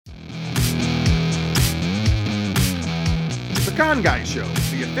The Con Guy Show,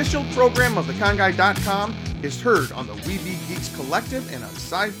 the official program of theconguy.com, is heard on the We Be Geeks Collective and on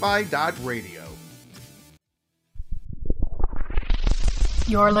sci-fi.radio.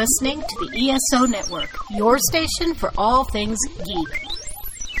 You're listening to the ESO Network, your station for all things geek.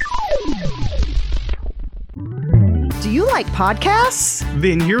 Do you like podcasts?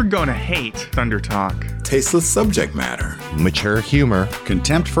 Then you're gonna hate Thunder Talk. Tasteless subject matter, mature humor,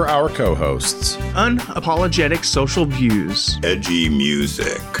 contempt for our co-hosts, unapologetic social views, edgy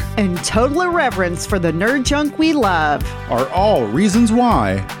music, and total irreverence for the nerd junk we love are all reasons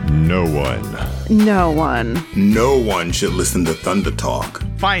why no one should listen to Thunder Talk.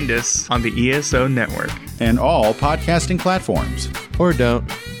 Find us on the ESO Network and all podcasting platforms. Or don't.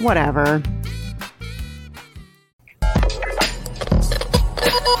 Whatever.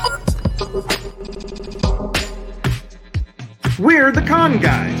 We're the Con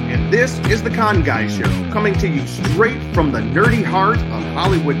Guys, and this is the Con Guy Show, coming to you straight from the nerdy heart of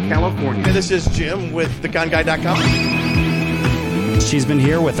Hollywood, California. And this is Jim with theconguy.com. She's been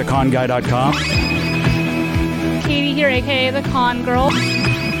here with theconguy.com. Katie here, aka the Con Girl.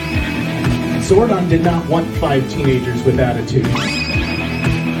 Zordon did not want 5 teenagers with attitude.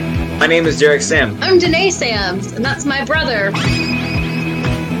 My name is Derek Sam. I'm Danae Sams, and that's my brother.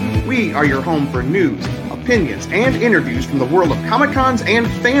 We are your home for news, opinions, and interviews from the world of Comic-Cons and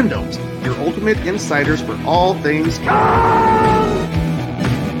fandoms, your ultimate insiders for all things geek.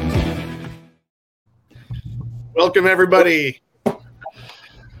 Welcome, everybody.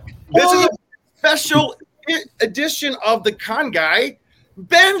 This is a special edition of the Con Guy.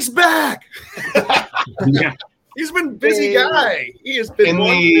 Ben's back. Yeah. He's been a busy guy. He has been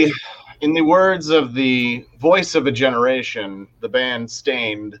in the words of the voice of a generation, the band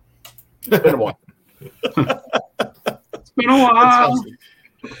Stained. It's been a while. It's been a while.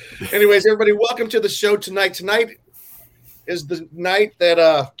 Anyways, everybody, welcome to the show tonight. Tonight is the night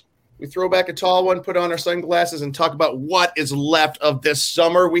that we throw back a tall one, put on our sunglasses, and talk about what is left of this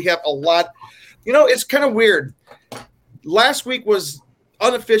summer. We have a lot. You know, it's kind of weird. Last week was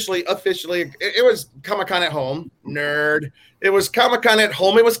officially, it was Comic-Con at home. Nerd. It was Comic-Con at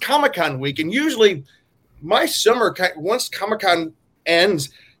home. It was Comic-Con week. And usually my summer, once Comic-Con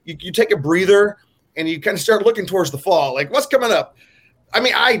ends, you take a breather and you kind of start looking towards the fall. Like, what's coming up? I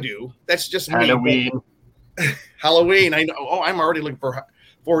mean, I do. That's just Halloween. Me. Halloween. I know. Oh, I'm already looking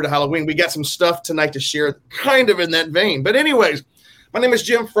forward to Halloween. We got some stuff tonight to share kind of in that vein. But anyways, my name is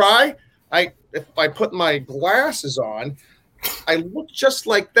Jim Fry. If I put my glasses on, I look just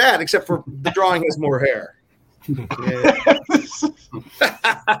like that, except for the drawing has more hair.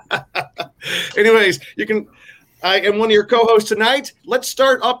 Anyways, I am one of your co-hosts tonight. Let's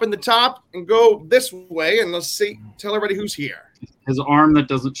start up in the top and go this way, and let's tell everybody who's here. His arm that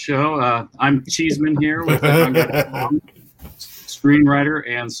doesn't show. I'm Cheeseman here with the screenwriter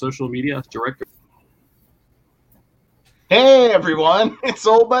and social media director. Hey, everyone. It's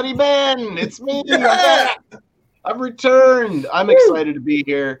old buddy Ben. It's me. I've returned. I'm excited to be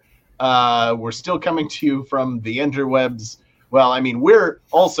here. We're still coming to you from the interwebs. Well, I mean, we're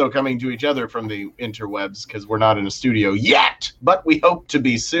also coming to each other from the interwebs because we're not in a studio yet, but we hope to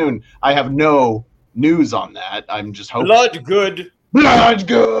be soon. I have no news on that. I'm just hoping. Blood good. That's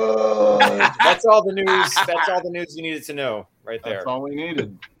all the news. That's all the news you needed to know right there. That's all we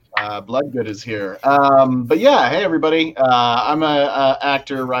needed. Bloodgood is here. But yeah, hey, everybody. I'm a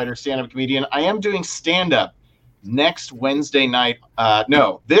actor, writer, stand-up comedian. I am doing stand-up next Wednesday night.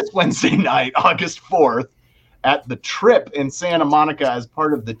 This Wednesday night, August 4th. At the Trip in Santa Monica as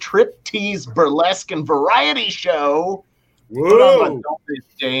part of the Trip Tease Burlesque and Variety Show. Whoa!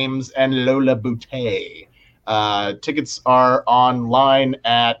 James and Lola Boutte. Tickets are online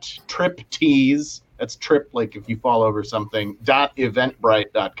at Trip Tease. That's Trip, like if you fall over something,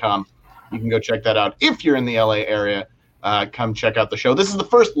 .eventbrite.com. You can go check that out. If you're in the LA area, come check out the show. This is the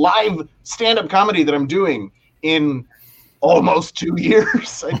first live stand-up comedy that I'm doing in almost 2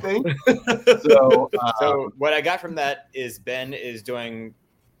 years, I think. So what I got from that is Ben is doing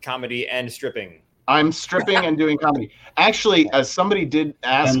comedy and stripping. I'm stripping and doing comedy. Actually, as somebody did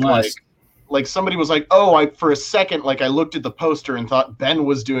ask, like somebody was like, for a second, like I looked at the poster and thought Ben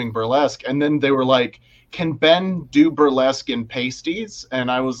was doing burlesque. And then they were like, can Ben do burlesque in pasties? And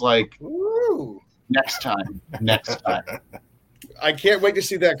I was like, ooh, next time. I can't wait to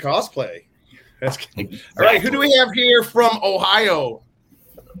see that cosplay. Exactly. All right, who do we have here from Ohio?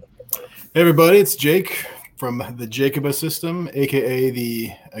 Hey, everybody, it's Jake from the Jacoba System, a.k.a. the,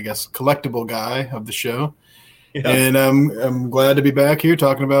 collectible guy of the show. And I'm glad to be back here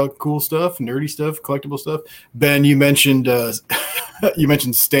talking about cool stuff, nerdy stuff, collectible stuff. Ben, you mentioned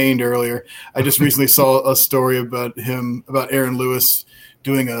Stained earlier. I just recently saw a story about Aaron Lewis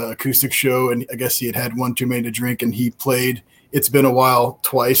doing an acoustic show, and I guess he had one too many to drink, and he played It's Been a While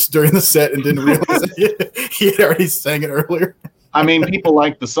twice during the set and didn't realize that he had already sang it earlier. I mean, people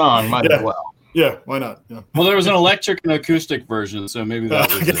like the song, might as well. Yeah, why not? Yeah. Well, there was an electric and acoustic version, so maybe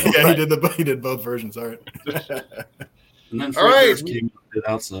that was it. Yeah, he did both versions. All right. And then All right, came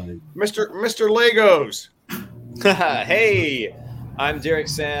outside. Mr. Legos. Hey, I'm Derek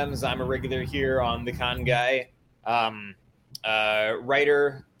Sams. I'm a regular here on The Con Guy.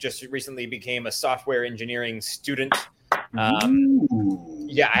 Writer, just recently became a software engineering student.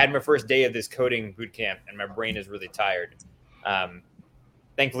 Yeah, I had my first day of this coding boot camp, and my brain is really tired.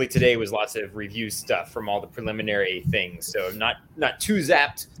 Thankfully, today was lots of review stuff from all the preliminary things, so not too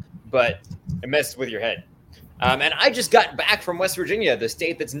zapped, but it messes with your head. And I just got back from West Virginia, the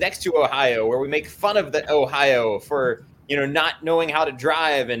state that's next to Ohio, where we make fun of the Ohio for not knowing how to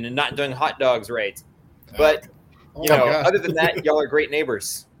drive and not doing hot dogs right. But other than that, y'all are great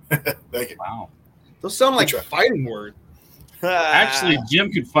neighbors. Thank you. Wow. Those sound like a fighting word. Actually,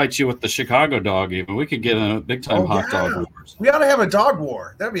 Jim could fight you with the Chicago dog. Even we could get in a big time hot dog wars. We ought to have a dog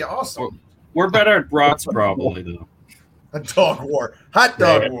war. That'd be awesome. We're better at brats, probably though. A dog war, hot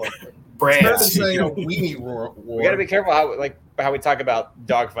dog war. Brands. Saying a weenie war. We got to be careful how we talk about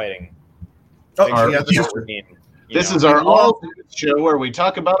dog fighting. Oh, Sure yeah, this is our all show where we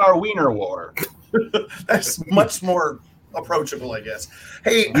talk about our wiener war. That's much more approachable, I guess.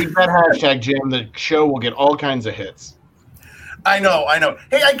 Hey, use that hashtag, Jim. The show will get all kinds of hits. I know.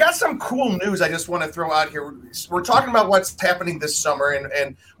 Hey, I got some cool news I just want to throw out here. We're talking about what's happening this summer,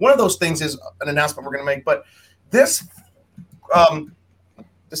 and one of those things is an announcement we're going to make. But this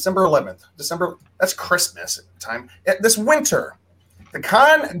December 11th, that's Christmas time. This winter, the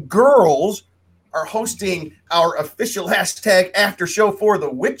Con Girls are hosting our official hashtag after show for The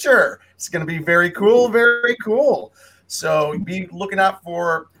Witcher. It's going to be very cool, very cool. So be looking out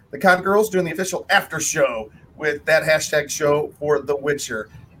for the Con Girls doing the official after show with that hashtag show for The Witcher.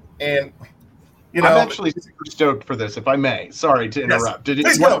 And, I'm actually super stoked for this, if I may. Sorry to interrupt.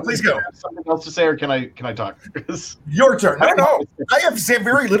 Yes. Please go. Have something else to say, or can I talk? Your turn. No. I have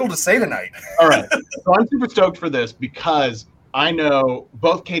very little to say tonight. All right. So I'm super stoked for this because I know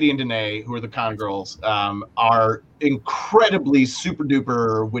both Katie and Danae, who are the Con Girls, are incredibly super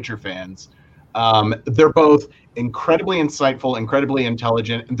duper Witcher fans. They're both incredibly insightful, incredibly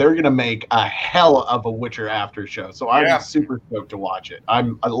intelligent, and they're going to make a hell of a Witcher after show. So I'm super stoked to watch it.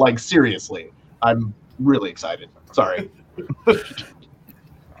 I'm like, seriously, I'm really excited. Sorry.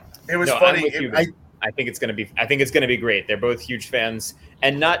 It was funny. I think it's going to be great. They're both huge fans,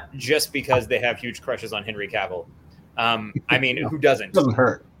 and not just because they have huge crushes on Henry Cavill. I mean, who doesn't? Doesn't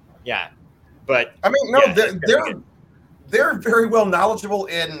hurt. Yeah, but I mean, no, they're very well knowledgeable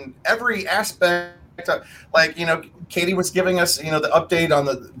in every aspect. Like, Katie was giving us, the update on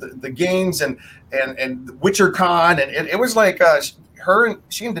the games and WitcherCon, and it was like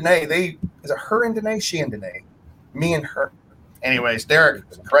she and Danae. Is it her and Danae? She and Danae, me and her. Anyways, Derek,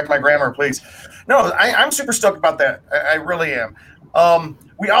 correct my grammar, please. No, I'm super stoked about that. I really am.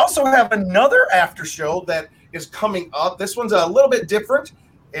 We also have another after show that is coming up. This one's a little bit different,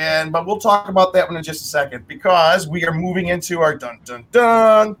 but we'll talk about that one in just a second because we are moving into our dun dun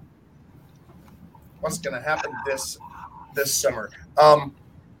dun. What's going to happen this summer?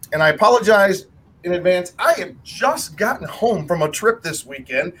 And I apologize in advance. I have just gotten home from a trip this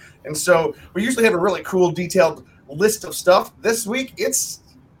weekend, and so we usually have a really cool, detailed list of stuff. This week, it's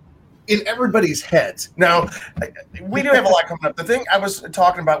in everybody's heads. Now, we do have a lot coming up. The thing I was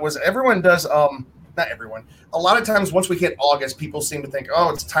talking about was everyone does. Not everyone. A lot of times, once we hit August, people seem to think,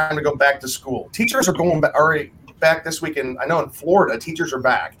 "Oh, it's time to go back to school." Teachers are going already back this weekend. I know in Florida, teachers are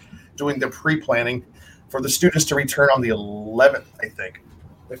back doing the pre-planning for the students to return on the 11th, I think.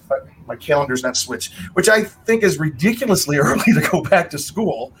 If my calendar's not switched, which I think is ridiculously early to go back to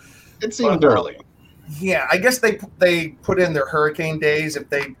school. It seemed early. Yeah, I guess they put in their hurricane days if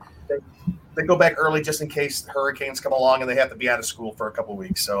they go back early just in case hurricanes come along and they have to be out of school for a couple of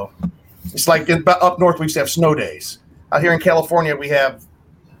weeks. So it's like up north we used to have snow days. Out here in California we have,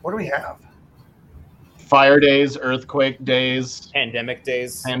 what do we have? Fire days, earthquake days, pandemic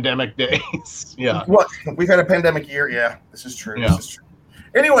days. Yeah. What? We've had a pandemic year. Yeah, this is true. Yeah. This is true.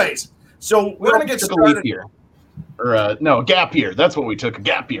 Anyways, so we're going to get started. A leap year. Or a gap year. That's what we took, a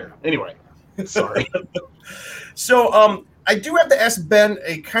gap year. Anyway, sorry. So I do have to ask Ben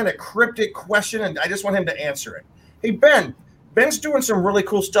a kind of cryptic question, and I just want him to answer it. Hey, Ben's doing some really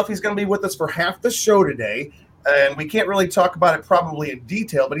cool stuff. He's going to be with us for half the show today. and we can't really talk about it probably in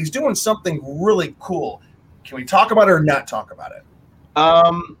detail, but he's doing something really cool. Can we talk about it or not talk about it?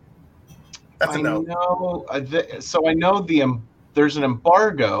 That's a no. So I know there's an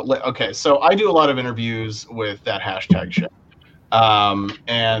embargo. Okay, so I do a lot of interviews with that hashtag show.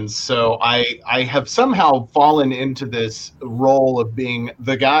 And so I have somehow fallen into this role of being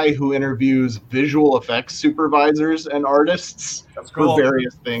the guy who interviews visual effects supervisors and artists for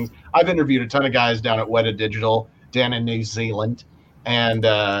various things. I've interviewed a ton of guys down at Weta Digital, down in New Zealand, and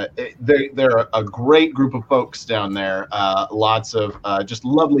they're a great group of folks down there. Lots of just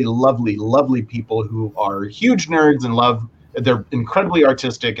lovely, lovely, lovely people who are huge nerds and they're incredibly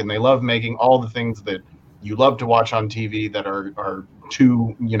artistic, and they love making all the things that you love to watch on TV that are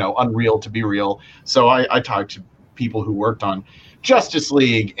too, unreal to be real. So I talked to people who worked on Justice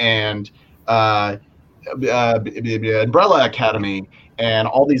League and Umbrella Academy and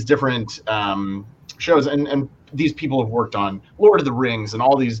all these different shows. And these people have worked on Lord of the Rings and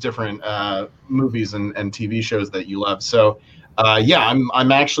all these different movies and TV shows that you love. So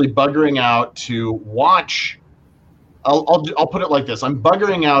I'm actually buggering out to watch. I'll put it like this. I'm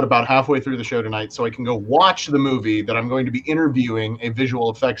buggering out about halfway through the show tonight so I can go watch the movie that I'm going to be interviewing a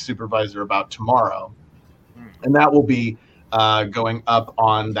visual effects supervisor about tomorrow. And that will be going up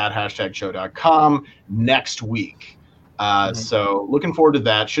on thathashtagshow.com next week. So looking forward to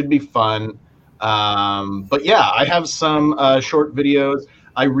that. Should be fun. But yeah, I have some short videos.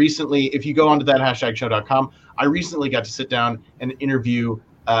 I recently, if you go onto thathashtagshow.com, I recently got to sit down and interview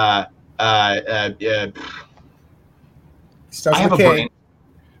I have a brain.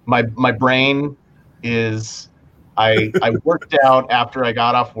 My brain is. I worked out after I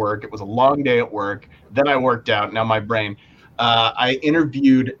got off work. It was a long day at work. Then I worked out. Now my brain. I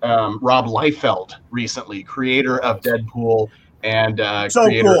interviewed Rob Liefeld recently, creator of Deadpool and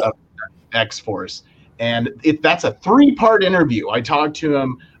creator of X-Force. And that's a 3-part interview. I talked to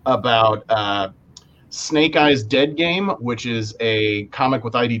him about Snake Eyes Dead Game, which is a comic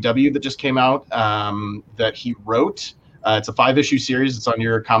with IDW that just came out that he wrote. It's a 5-issue series. It's on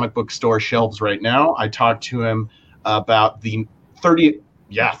your comic book store shelves right now. I talked to him about the 30th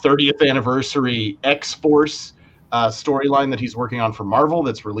anniversary X-Force storyline that he's working on for Marvel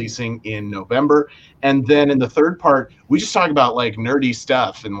that's releasing in November. And then in the 3rd part, we just talk about like nerdy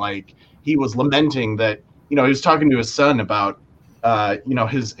stuff. And like he was lamenting that, he was talking to his son about,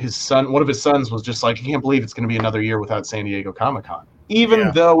 his son, one of his sons was just like, I can't believe it's going to be another year without San Diego Comic-Con.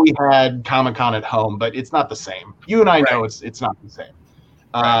 Even though we had Comic-Con at home, but it's not the same. You and I know it's not the same.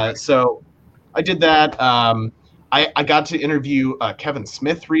 So I did that. I got to interview Kevin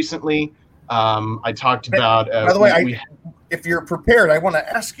Smith recently. I talked about... By the way, if you're prepared, I want to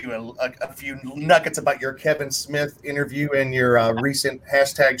ask you a few nuggets about your Kevin Smith interview and your recent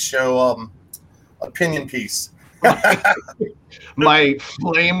hashtag show opinion piece. My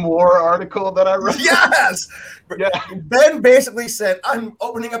Flame War article that I wrote. Yes! Yeah. Ben basically said, I'm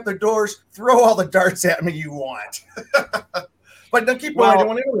opening up the doors, throw all the darts at me you want. But don't keep going, I don't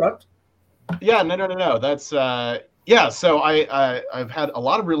want to interrupt. Yeah, no. That's so I've had a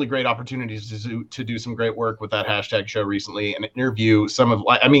lot of really great opportunities to do some great work with that hashtag show recently and interview some of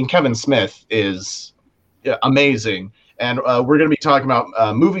Kevin Smith is amazing. And we're going to be talking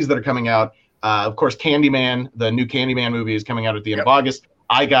about movies that are coming out. Of course, Candyman, the new Candyman movie is coming out at the end of August.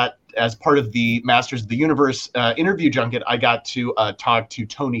 I got, as part of the Masters of the Universe interview junket, I got to talk to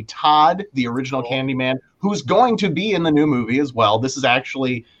Tony Todd, the original Candyman, who's going to be in the new movie as well. This is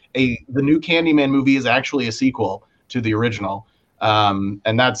actually the new Candyman movie is actually a sequel to the original.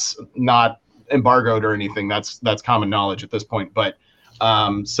 And that's not embargoed or anything. That's common knowledge at this point. But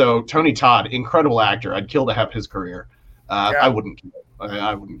so Tony Todd, incredible actor. I'd kill to have his career. I wouldn't kill.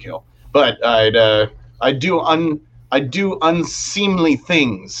 I wouldn't kill. But I do unseemly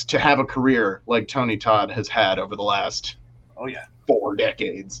things to have a career like Tony Todd has had over the last 4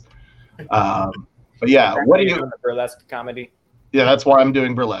 decades. But yeah, what are you doing? The burlesque comedy? Yeah, that's why I'm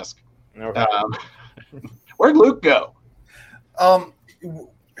doing burlesque. Okay. Where'd Luke go?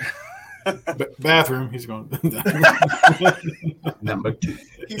 Bathroom. He's going. Number 2.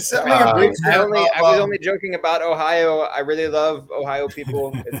 He sent me a big I was only joking about Ohio. I really love Ohio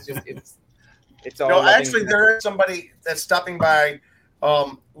people. It's just it's all. No, actually, there is somebody that's stopping by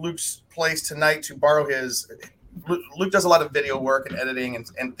Luke's place tonight to borrow his. Luke does a lot of video work and editing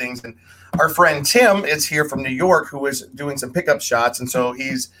and things, and our friend Tim is here from New York, who is doing some pickup shots, and so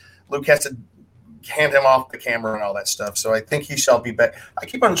Luke has to hand him off the camera and all that stuff. So I think he shall be back. I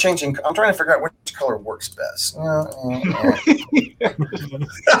keep on changing. I'm trying to figure out which color works best. And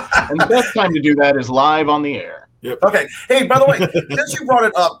the best time to do that is live on the air. Yep. Okay. Hey, by the way, since you brought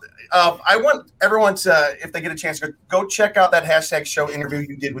it up, I want everyone to, if they get a chance, go check out that hashtag show interview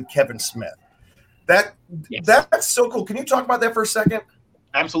you did with Kevin Smith. That's so cool. Can you talk about that for a second?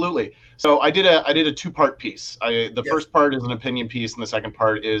 Absolutely. So I did a two-part piece. The first part is an opinion piece, and the second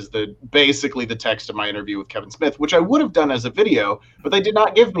part is basically the text of my interview with Kevin Smith, which I would have done as a video, but they did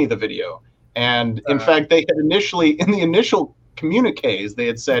not give me the video. And in fact, they had initially, in the initial communiques, they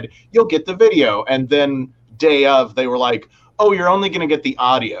had said, you'll get the video. And then day of, they were like, oh, you're only going to get the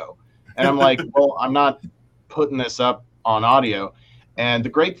audio. And I'm like, well, I'm not putting this up on audio. And the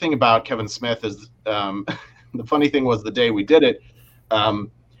great thing about Kevin Smith is the funny thing was the day we did it,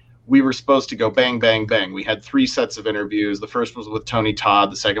 we were supposed to go bang, bang, bang. We had 3 sets of interviews. The first was with Tony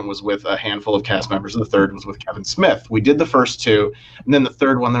Todd. The second was with a handful of cast members. And the third was with Kevin Smith. We did the first 2. And then the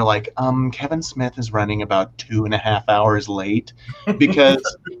third one, they're like, Kevin Smith is running about 2.5 hours late because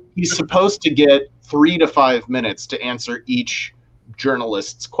he's supposed to get 3 to 5 minutes to answer each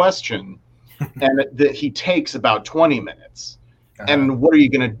journalist's question. And that he takes about 20 minutes. And what are you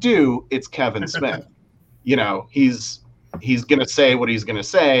going to do? It's Kevin Smith. You know, he's going to say what he's going to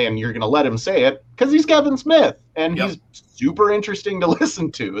say, and you're going to let him say it because he's Kevin Smith, and he's super interesting to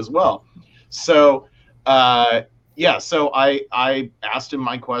listen to as well. So, so I asked him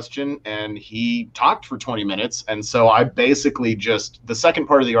my question, and he talked for 20 minutes. And so I basically the second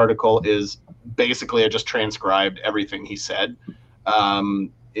part of the article is basically I just transcribed everything he said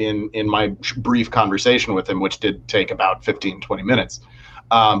in my brief conversation with him, which did take about 15, 20 minutes.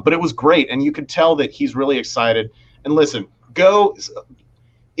 But it was great, and you could tell that he's really excited. And listen,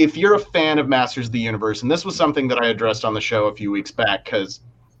 if you're a fan of Masters of the Universe, and this was something that I addressed on the show a few weeks back, because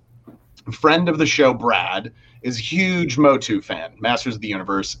a friend of the show, Brad, is a huge Motu fan, Masters of the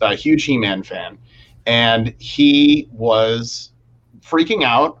Universe, a huge He-Man fan. And he was freaking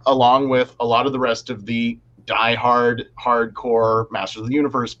out along with a lot of the rest of the diehard, hardcore Masters of the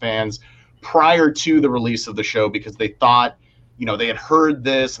Universe fans prior to the release of the show, because they thought, you know, they had heard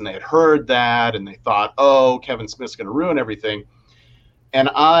this and they had heard that, and they thought, oh, Kevin Smith's going to ruin everything. And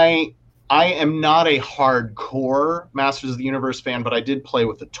I am not a hardcore Masters of the Universe fan, but I did play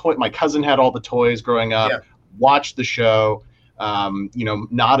with the toy. My cousin had all the toys growing up, watched the show,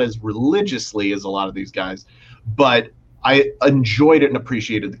 not as religiously as a lot of these guys, but I enjoyed it and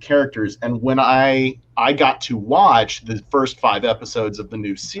appreciated the characters. And when I got to watch the first 5 episodes of the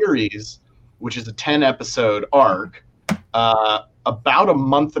new series, which is a 10-episode arc, about a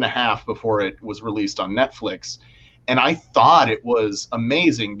month and a half before it was released on Netflix. And I thought it was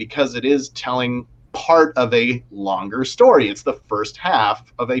amazing because it is telling part of a longer story. It's the first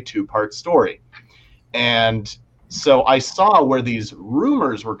half of a 2-part story. And so I saw where these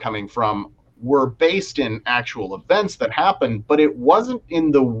rumors were coming from were based in actual events that happened, but it wasn't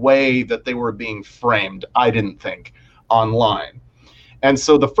in the way that they were being framed, I didn't think, online. And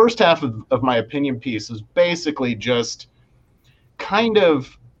so the first half of my opinion piece is basically just kind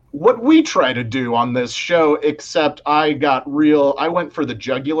of what we try to do on this show, except I went for the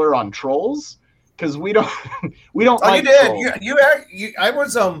jugular on trolls, because we don't like you did.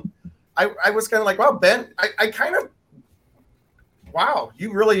 Trolls. I was kind of like, wow, Ben,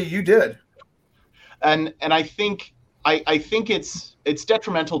 you did. And I think it's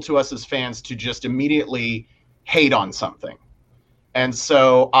detrimental to us as fans to just immediately hate on something. And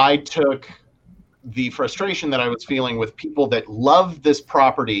so I took the frustration that I was feeling with people that love this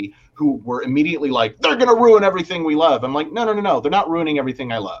property who were immediately like, they're going to ruin everything we love. I'm like, no. They're not ruining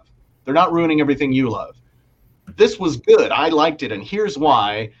everything I love. They're not ruining everything you love. This was good. I liked it. And here's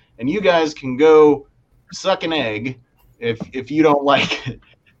why. And you guys can go suck an egg if you don't like it.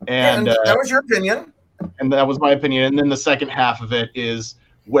 And that was your opinion. And that was my opinion. And then the second half of it is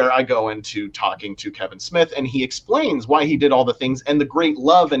where I go into talking to Kevin Smith, and he explains why he did all the things and the great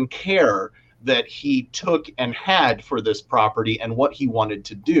love and care that he took and had for this property and what he wanted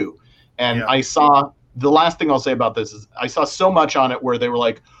to do. And I saw, the last thing I'll say about this is I saw so much on it where they were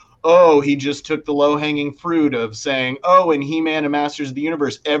like, oh, he just took the low-hanging fruit of saying, oh, in He-Man and Masters of the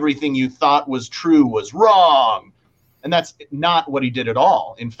Universe, everything you thought was true was wrong. And that's not what he did at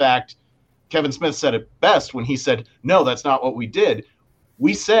all. In fact, Kevin Smith said it best when he said, no, that's not what we did.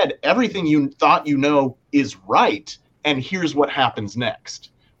 We said everything you thought you know is right, and here's what happens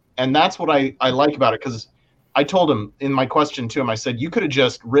next. And that's what I like about it, because I told him in my question to him, I said, you could have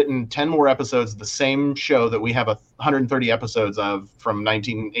just written 10 more episodes of the same show that we have 130 episodes of from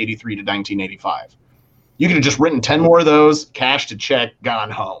 1983 to 1985. You could have just written 10 more of those, cashed a check, gone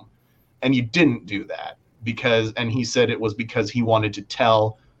home. And you didn't do that and he said it was because he wanted to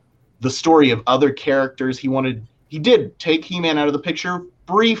tell the story of other characters. He did take He-Man out of the picture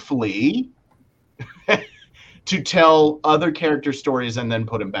briefly to tell other character stories and then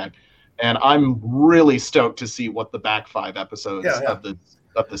put them back. And I'm really stoked to see what the back 5 episodes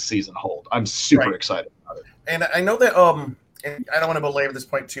of the season hold. I'm super excited about it. And I know that and I don't want to belabor this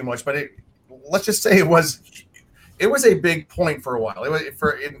point too much, but let's just say it was a big point for a while. It was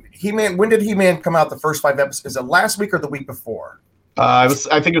He-Man. When did He-Man come out? The first 5 episodes? Is it last week or the week before? I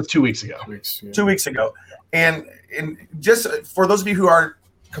think it was 2 weeks ago. 2 weeks ago. And just for those of you who aren't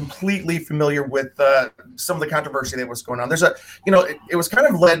completely familiar with some of the controversy that was going on, there's it was kind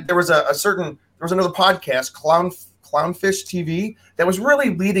of led. There was another podcast, Clownfish TV, that was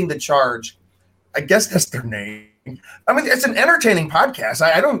really leading the charge. I guess that's their name. I mean, it's an entertaining podcast.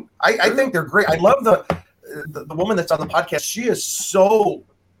 I think they're great. I love the woman that's on the podcast. She is so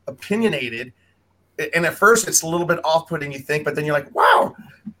opinionated, and at first it's a little bit off-putting, you think, but then you're like, wow,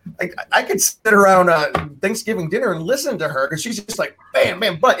 I could sit around Thanksgiving dinner and listen to her because she's just like bam,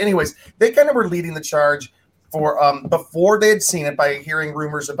 bam. But anyways, they kind of were leading the charge for before they had seen it by hearing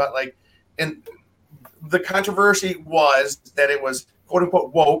rumors about and the controversy was that it was quote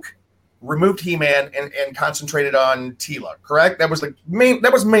unquote woke, removed He-Man and concentrated on Teela. Correct? That was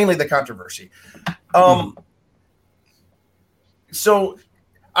mainly the controversy. So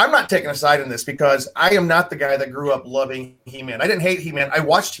I'm not taking a side in this because I am not the guy that grew up loving He-Man. I didn't hate He-Man. I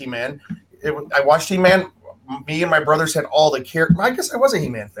watched He-Man. I watched He-Man. Me and my brothers had all the characters. I guess I was a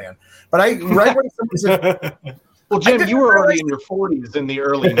He-Man fan. But right when somebody said, well, Jim, you were already in your 40s in the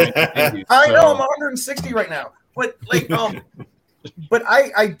early 1980s. I know. I'm 160 right now. But but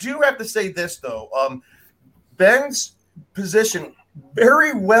I do have to say this though. Ben's position,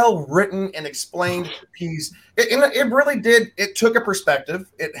 very well written and explained piece. It really did. It took a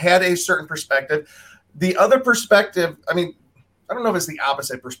perspective. It had a certain perspective. The other perspective, I mean, I don't know if it's the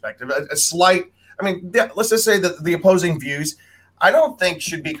opposite perspective. A slight. I mean, let's just say that the opposing views, I don't think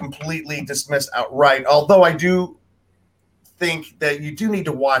should be completely dismissed outright. Although I do think that you do need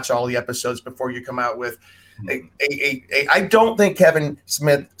to watch all the episodes before you come out with I don't think Kevin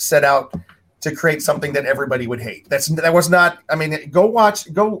Smith set out to create something that everybody would hate. That was not. I mean,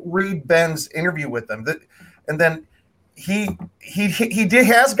 go read Ben's interview with them. And then he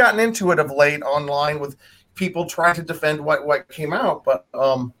has gotten into it of late online with people trying to defend what came out. But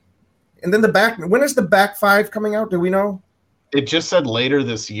and then when is the back 5 coming out? Do we know? It just said later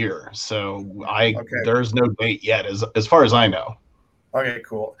this year, so there's no date yet, as far as I know. Okay,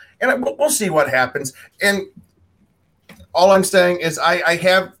 cool. And we'll see what happens. And all I'm saying is I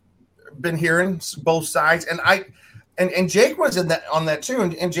have been hearing both sides, and Jake was on that too.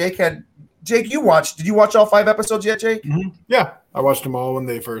 And Jake, did you watch all 5 episodes yet, Jake? Mm-hmm. Yeah, I watched them all when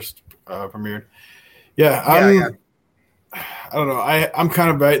they first premiered. I don't know. I'm kind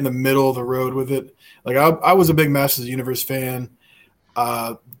of right in the middle of the road with it. Like I was a big Masters of the Universe fan.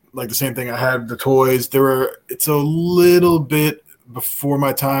 Like the same thing. I had the toys. It's a little bit before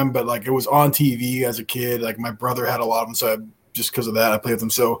my time, but like it was on TV as a kid. Like my brother had a lot of them, so just because of that, I played with them.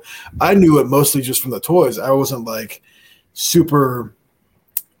 So I knew it mostly just from the toys. I wasn't like super,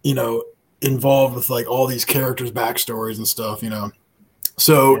 involved with like all these characters' backstories and stuff,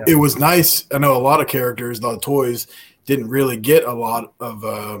 So It was nice. I know a lot of characters, a lot of toys didn't really get a lot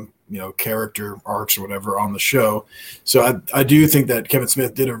of character arcs or whatever on the show. So I do think that Kevin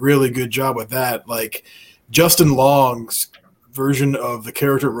Smith did a really good job with that. Like Justin Long's version of the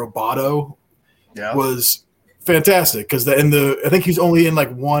character Roboto was fantastic because I think he's only in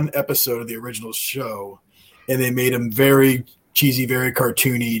like one episode of the original show, and they made him very cheesy, very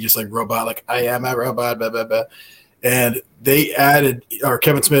cartoony, just like robot, like I am a robot, blah blah blah. And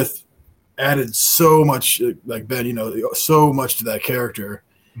Kevin Smith added so much, like Ben, so much to that character.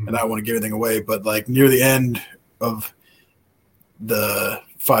 And I don't want to give anything away, but like near the end of the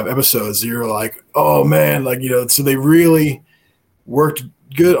 5 episodes, you're like, oh man, like, so they really worked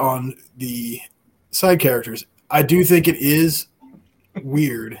good on the side characters. I do think it is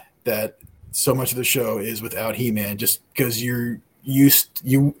weird that so much of the show is without He-Man, just because you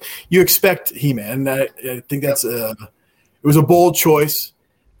expect He-Man. And I think that's it was a bold choice.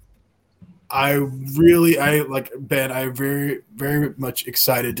 I like Ben. I'm very, very much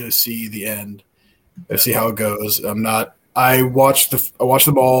excited to see the end, to see how it goes. I watched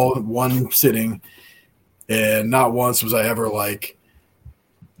them all in one sitting, and not once was I ever like.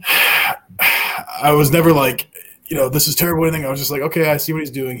 I was never like, this is terrible or anything. I was just like, okay, I see what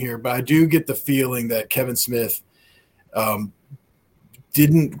he's doing here. But I do get the feeling that Kevin Smith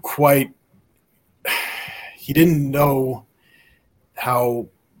didn't know how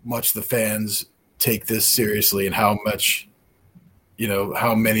much the fans take this seriously and how much,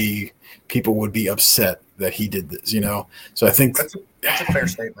 how many people would be upset that he did this, So I think that's a fair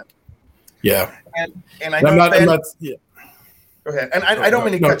statement. Yeah. And I know Ben. Yeah. Go ahead. And I don't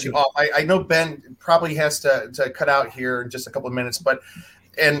mean to cut you off. I know Ben probably has to cut out here in just a couple of minutes, but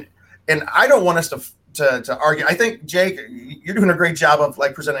and I don't want us to argue. I think, Jake, you're doing a great job of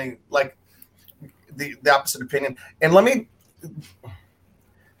like presenting like the opposite opinion. And let me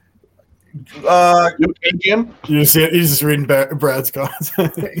Jim? He's just reading Brad's comments.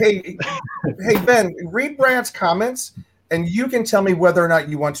 hey Ben, read Brad's comments and you can tell me whether or not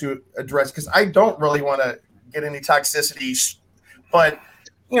you want to address, because I don't really want to get any toxicity, but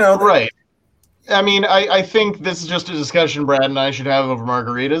right. I mean, I think this is just a discussion Brad and I should have over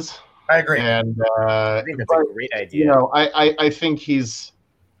margaritas. I agree. And I think that's a great idea. I think he's,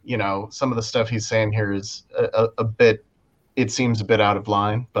 some of the stuff he's saying here is a bit, it seems a bit out of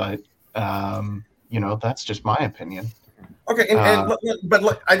line, but, that's just my opinion. Okay. But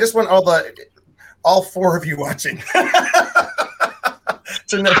look, I just want all four of you watching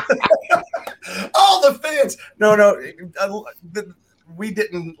to know. All the fans. No. We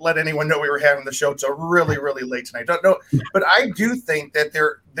didn't let anyone know we were having the show till really, really late tonight. Don't know, but I do think that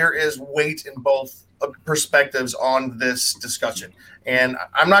there is weight in both perspectives on this discussion, and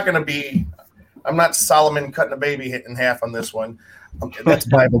I'm not Solomon cutting a baby in half on this one. That's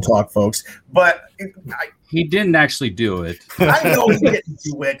Bible talk, folks. But he didn't actually do it. I know he didn't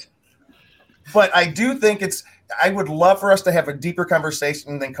do it, but I do think I would love for us to have a deeper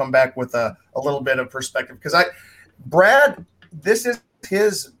conversation and then come back with a little bit of perspective, because Brad. This is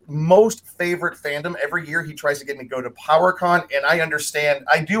his most favorite fandom. Every year he tries to get me to go to PowerCon, and I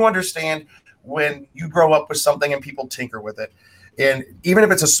do understand when you grow up with something and people tinker with it. And even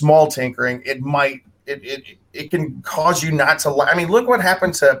if it's a small tinkering, it can cause you not to I mean, look what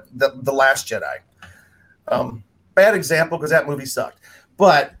happened to the Last Jedi. Bad example because that movie sucked.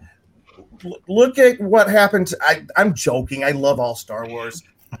 But look at what happened. I'm joking. I love all Star Wars.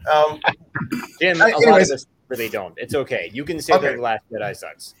 Jim, a lot of us really don't. It's okay. You can say that The Last Jedi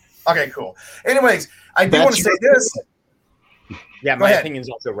sucks. Okay, cool. Anyways, I do want to say this. Yeah, my opinion's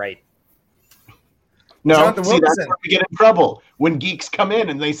also right. No, that's where we get in trouble. When geeks come in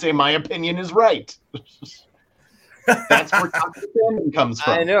and they say my opinion is right. That's where toxic fandom comes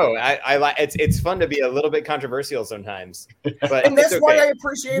from. I know. I like it's fun to be a little bit controversial sometimes. But and that's why I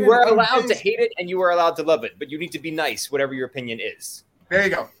appreciate it. You are allowed to hate it and you are allowed to love it, but you need to be nice, whatever your opinion is. There you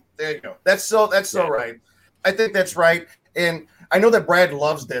go. That's so right. I think that's right. And I know that Brad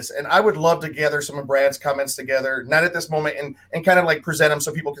loves this, and I would love to gather some of Brad's comments together, not at this moment, and kind of like present them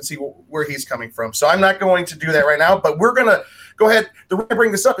so people can see where he's coming from. So I'm not going to do that right now, but we're going to go ahead. The reason I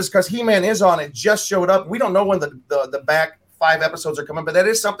bring this up is because He-Man is on. It just showed up. We don't know when the back 5 episodes are coming, but that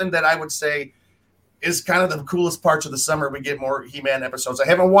is something that I would say is kind of the coolest parts of the summer. We get more He-Man episodes. I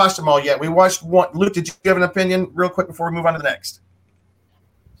haven't watched them all yet. We watched one. Luke, did you have an opinion real quick before we move on to the next?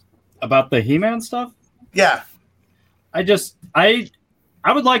 About the He-Man stuff? Yeah. I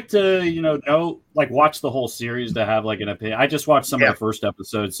would like to, watch the whole series to have like an opinion. I just watched some of the first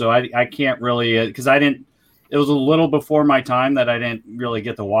episodes, so I can't really, because it was a little before my time that I didn't really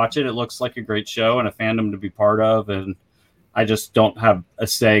get to watch it. It looks like a great show and a fandom to be part of, and I just don't have a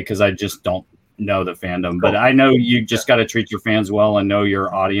say because I just don't know the fandom. But I know you just got to treat your fans well and know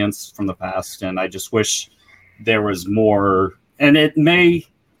your audience from the past, and I just wish there was more. And it may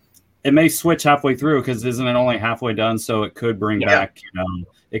switch halfway through because isn't it only halfway done? So it could bring back,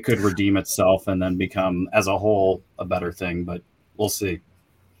 it could redeem itself and then become as a whole a better thing. But we'll see.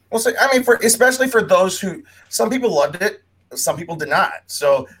 Well, so, I mean, especially for those who, some people loved it, some people did not.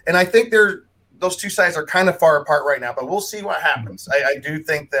 So, and I think those two sides are kind of far apart right now. But we'll see what happens. I do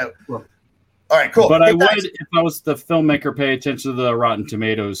think that. All right, cool. But I would, if I was the filmmaker, pay attention to the Rotten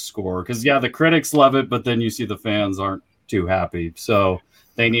Tomatoes score because the critics love it, but then you see the fans aren't too happy. So.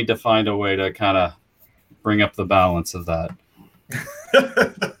 They need to find a way to kind of bring up the balance of that.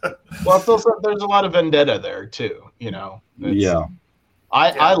 Well, it's also, there's a lot of vendetta there too.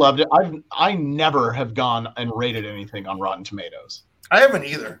 I loved it. I never have gone and rated anything on Rotten Tomatoes. I haven't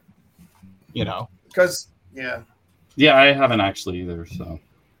either. Because I haven't actually either. So,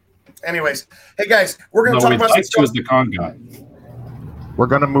 anyways, hey guys, we're gonna talk about some stuff. The con guy. We're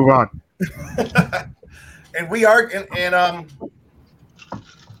gonna move on, and we are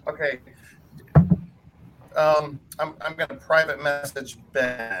Okay. I'm going to private message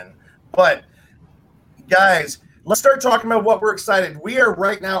Ben. But, guys, let's start talking about what we're excited. We are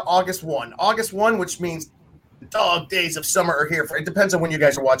right now August 1. August 1, which means the dog days of summer are here. It depends on when you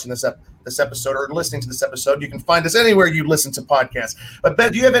guys are watching this episode or listening to this episode. You can find us anywhere you listen to podcasts. But,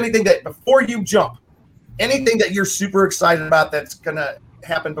 Ben, do you have anything that, before you jump, anything that you're super excited about that's going to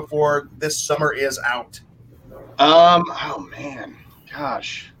happen before this summer is out? Oh, man.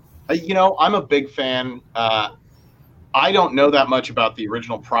 Gosh. I'm a big fan. I don't know that much about the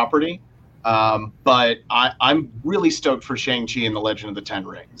original property, but I'm really stoked for Shang-Chi and the Legend of the Ten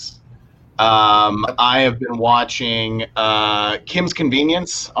Rings. I have been watching Kim's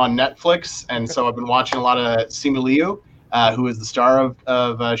Convenience on Netflix, and so I've been watching a lot of Simu Liu, who is the star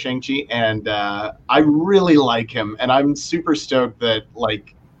of Shang-Chi, and I really like him, and I'm super stoked that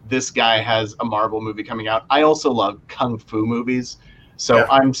like this guy has a Marvel movie coming out. I also love kung fu movies, so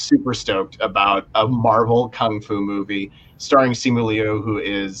I'm super stoked about a Marvel kung fu movie starring Simu Liu, who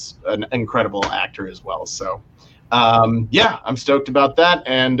is an incredible actor as well. So I'm stoked about that.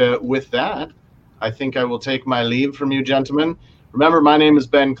 And with that, I think I will take my leave from you gentlemen. Remember, my name is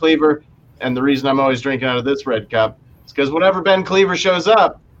Ben Cleaver, and the reason I'm always drinking out of this red cup is because whenever Ben Cleaver shows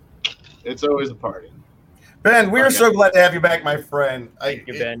up, it's always a party. Ben, we're so glad to have you back, my friend. Thank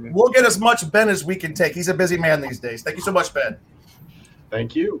you, Ben. We'll get as much Ben as we can take. He's a busy man these days. Thank you so much, Ben.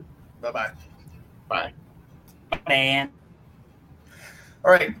 Thank you. Bye-bye. Bye. Man.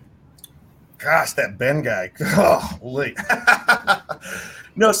 All right. Gosh, that Ben guy. Holy.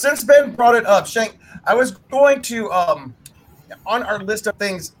 No, since Ben brought it up, Shank, I was going to, on our list of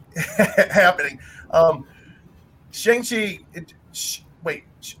things happening, Shang-Chi,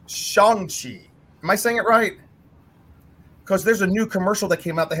 Shang-Chi. Am I saying it right? Because there's a new commercial that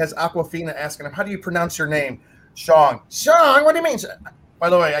came out that has Aquafina asking him, how do you pronounce your name? Shang, what do you mean?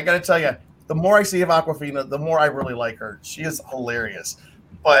 By the way, I got to tell you, the more I see of Aquafina, the more I really like her. She is hilarious.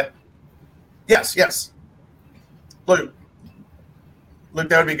 But yes. Luke,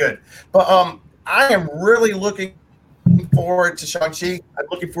 that would be good. But I am really looking forward to Shang-Chi. I'm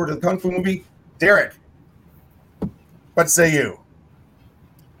looking forward to the Kung Fu movie. Derek, what say you?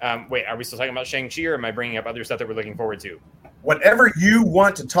 Wait, are we still talking about Shang-Chi, or am I bringing up other stuff that we're looking forward to? Whatever you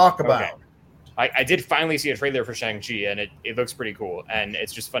want to talk about. Okay. I did finally see a trailer for Shang-Chi, and it looks pretty cool. And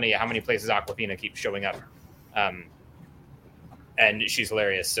it's just funny how many places Aquafina keeps showing up. And she's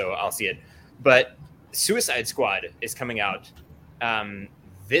hilarious, so I'll see it. But Suicide Squad is coming out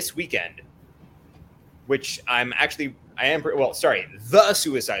this weekend, which The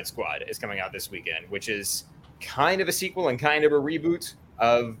Suicide Squad is coming out this weekend, which is kind of a sequel and kind of a reboot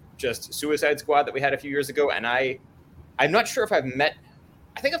of just Suicide Squad that we had a few years ago. And I'm not sure if I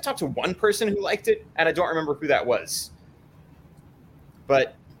think I've talked to one person who liked it, and I don't remember who that was.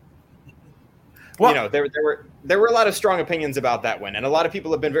 But there were a lot of strong opinions about that one, and a lot of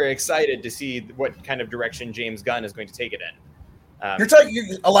people have been very excited to see what kind of direction James Gunn is going to take it in. You're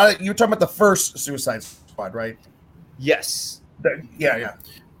talking about the first Suicide Squad, right? Yes. Yeah.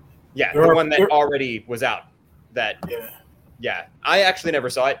 The one that already was out. I actually never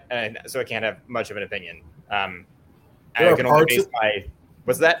saw it, and so I can't have much of an opinion. I can only base my.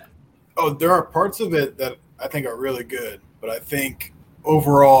 What's that? Oh, there are parts of it that I think are really good, but I think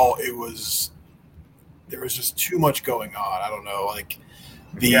overall there was just too much going on. I don't know, like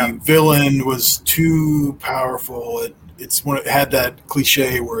the villain was too powerful. It had that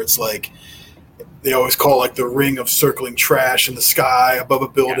cliche where it's like they always call like the ring of circling trash in the sky above a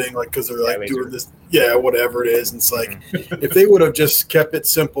building, like because they're like doing this, whatever it is. And it's like if they would have just kept it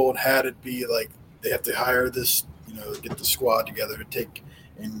simple and had it be like they have to hire this, get the squad together to take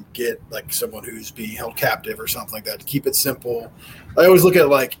and get like someone who's being held captive or something like that. To keep it simple, I always look at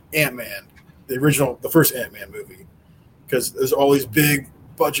like Ant-Man, the first Ant-Man movie, because there's all these big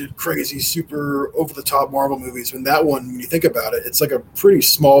budget, crazy, super over the top Marvel movies. When that one, when you think about it, it's like a pretty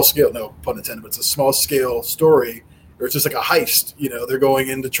small scale, no pun intended, but it's a small scale story, or it's just like a heist. They're going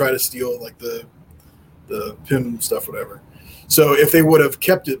in to try to steal like the PIM stuff, whatever. So if they would have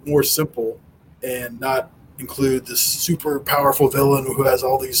kept it more simple and not include this super powerful villain who has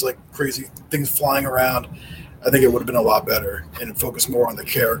all these like crazy things flying around, I think it would have been a lot better and focus more on the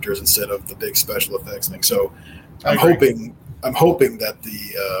characters instead of the big special effects thing. So I'm hoping that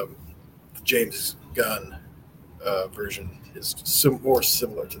the James Gunn version is more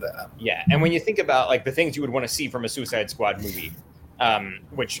similar to that. Yeah, and when you think about like the things you would want to see from a Suicide Squad movie,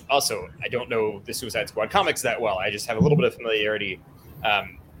 which also I don't know the Suicide Squad comics that well. I just have a little bit of familiarity,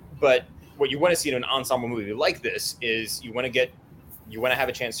 but what you want to see in an ensemble movie like this is you want to have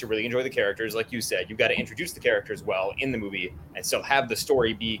a chance to really enjoy the characters. Like you said, you've got to introduce the characters well in the movie and still have the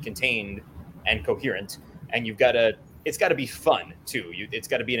story be contained and coherent. And it's got to be fun too. It's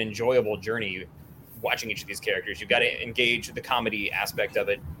got to be an enjoyable journey watching each of these characters. You've got to engage the comedy aspect of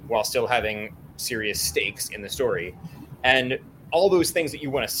it while still having serious stakes in the story. And all those things that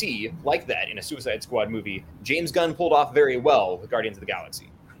you want to see like that in a Suicide Squad movie, James Gunn pulled off very well with Guardians of the Galaxy.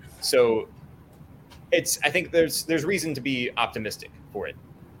 So I think there's reason to be optimistic for it.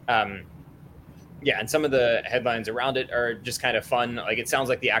 Yeah, and some of the headlines around it are just kind of fun. Like, it sounds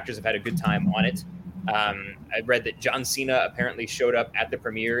like the actors have had a good time on it. I read that John Cena apparently showed up at the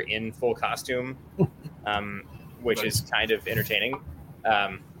premiere in full costume, which is kind of entertaining.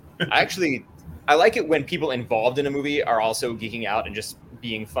 I like it when people involved in a movie are also geeking out and just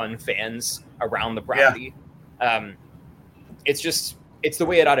being fun fans around the property. Yeah. It's the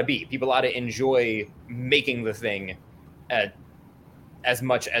way it ought to be. People ought to enjoy making the thing as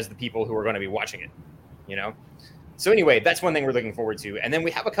much as the people who are going to be watching it, you know? So anyway, that's one thing we're looking forward to. And then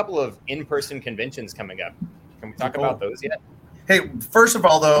we have a couple of in-person conventions coming up. Can we talk about those yet? Hey, first of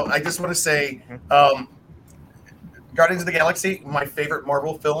all, though, I just want to say Guardians of the Galaxy, my favorite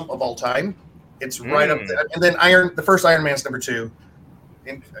Marvel film of all time. It's right up there. And then the first Iron Man's number 2.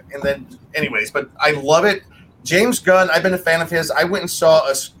 And then, anyways, but I love it. James Gunn, I've been a fan of his. I went and saw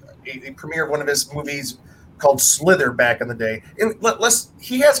a premiere of one of his movies called Slither back in the day. And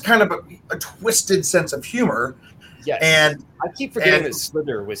he has kind of a twisted sense of humor. Yes. And I keep forgetting that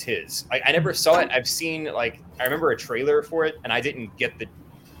Slither was his. I never saw it. I've seen, I remember a trailer for it, and I didn't get the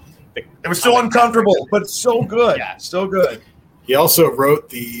it was so uncomfortable, but so good. Yeah, so good. He also wrote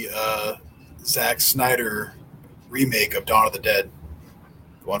the Zack Snyder remake of Dawn of the Dead.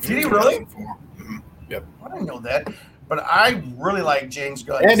 Did he really? Mm-hmm. Yep. I didn't know that. But I really like James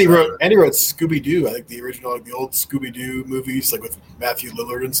Gunn. And he wrote Scooby Doo. I think the original, the old Scooby Doo movies, with Matthew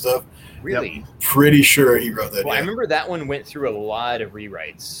Lillard and stuff. Really? Yep. Pretty sure he wrote that. Well, I remember that one went through a lot of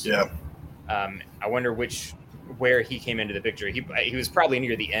rewrites. Yeah. I wonder where he came into the picture. He was probably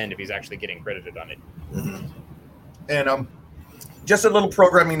near the end if he's actually getting credited on it. Mm-hmm. And just a little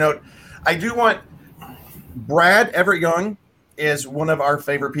programming note. I do want Brad Everett Young is one of our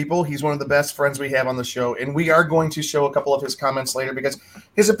favorite people. He's one of the best friends we have on the show, and we are going to show a couple of his comments later because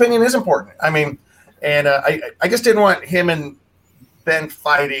his opinion is important. I mean, and I just didn't want him and Ben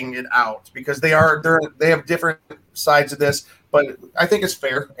fighting it out because they have different sides of this, but I think it's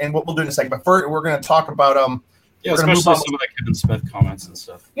fair, and what we'll do in a second. But first, we're going to talk about especially some of the Kevin Smith comments and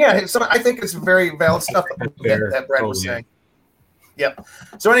stuff. Yeah, I think it's very valid stuff that Brad was saying. Yep.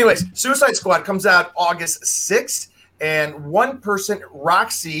 So, anyways, Suicide Squad comes out August 6th. And one person,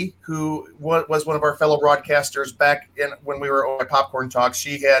 Roxy, who was one of our fellow broadcasters back when we were on Popcorn Talk,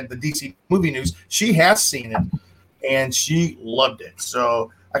 she had the DC movie news. She has seen it, and she loved it.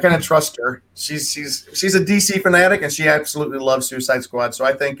 So I kind of trust her. She's a DC fanatic, and she absolutely loves Suicide Squad. So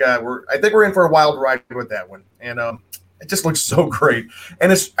I think we're in for a wild ride with that one. And it just looks so great.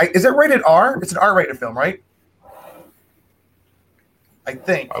 And is it rated R? It's an R-rated film, right? I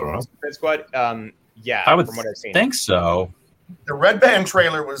think. I don't know. Suicide Squad. Yeah, I would from what I've seen. think so. The Red Band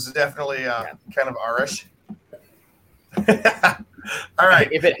trailer was definitely kind of R-ish. All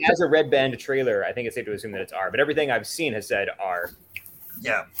right. If it has a Red Band trailer, I think it's safe to assume that it's R. But everything I've seen has said R.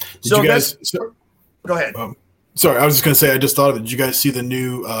 Yeah. So go ahead. Sorry, I was just going to say, I just thought of it. Did you guys see the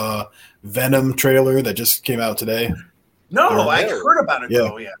new Venom trailer that just came out today? No, I heard about it,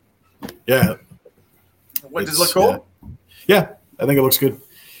 though. Yeah. Yeah. What, does it look cool? Yeah, I think it looks good.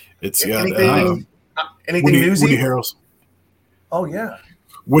 It's got anything newsy? Woody Harrelson. Oh yeah,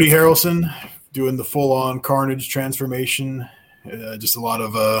 Woody Harrelson doing the full-on Carnage transformation. Just a lot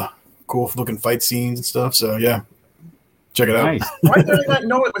of cool-looking fight scenes and stuff. So yeah, check it out. Nice. Why did I not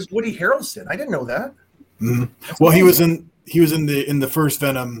know it was Woody Harrelson? I didn't know that. Mm-hmm. Well, amazing. he was in the first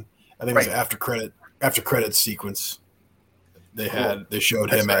Venom. I think it was after credits sequence. They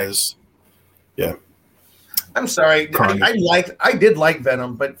showed him as I'm sorry. I did like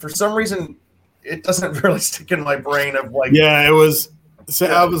Venom, but for some reason it doesn't really stick in my brain of like. Yeah, it was.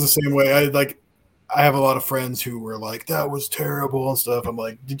 I was the same way. I have a lot of friends who were like, "That was terrible" and stuff. I'm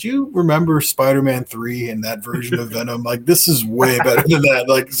like, "Did you remember Spider-Man 3 and that version of Venom? Like, this is way better than that."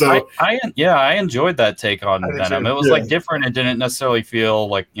 Like, so I enjoyed that take on Venom. It was like different. It didn't necessarily feel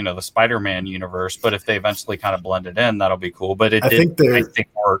like the Spider-Man universe, but if they eventually kind of blend it in, that'll be cool. But I think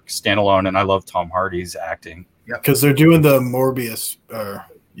work standalone, and I love Tom Hardy's acting. Yeah, because they're doing the Morbius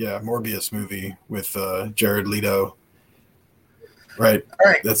movie with Jared Leto. Right. All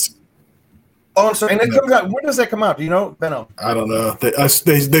right. That's. Oh, I'm sorry. And it comes out. When does that come out? Do you know, Venom? I don't know.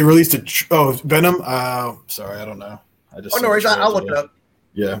 They released it. Venom. Sorry, I don't know. No worries. I'll look it up.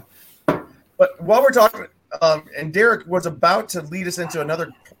 Yeah. But while we're talking, and Derek was about to lead us into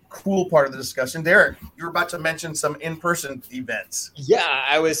another cool part of the discussion. Derek, you were about to mention some in-person events. Yeah,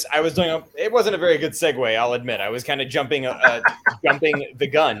 I was doing. It wasn't a very good segue, I'll admit. I was kind of jumping the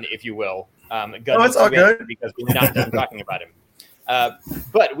gun, if you will. It's all good because we're not done talking about him.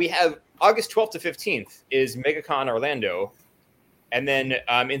 But we have August 12th to 15th is Megacon Orlando. And then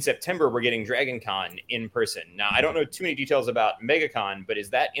in September, we're getting Dragon Con in person. Now, I don't know too many details about Megacon, but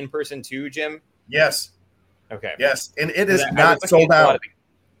is that in person too, Jim? Yes. Okay. Yes, and it is I not was looking sold at a lot out.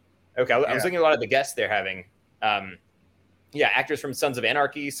 of I was looking at a lot of the guests they're having. Actors from Sons of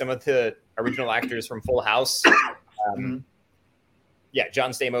Anarchy, some of the original actors from Full House.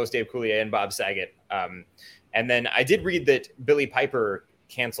 John Stamos, Dave Coulier, and Bob Saget. And then I did read that Billy Piper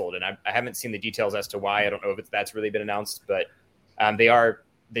canceled, and I haven't seen the details as to why. I don't know if that's really been announced, but they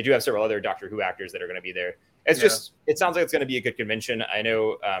do have several other Doctor Who actors that are going to be there. It sounds like it's going to be a good convention. I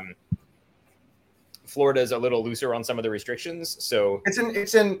know Florida's a little looser on some of the restrictions, so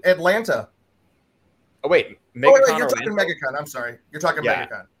it's in Atlanta. Oh wait, Megacon you're talking Megacon. I'm sorry, you're talking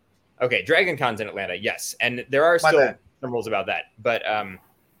Megacon. Okay, Dragon Con's in Atlanta, yes, and there are still some rules about that, but I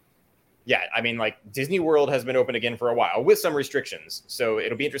mean, like Disney World has been open again for a while with some restrictions, so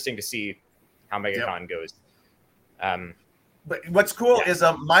it'll be interesting to see how Megacon goes. But what's cool is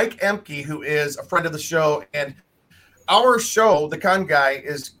Mike Emke, who is a friend of the show, and our show, The Con Guy,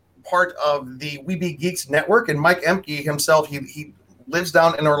 is part of the We Be Geeks network. And Mike Emke himself, he lives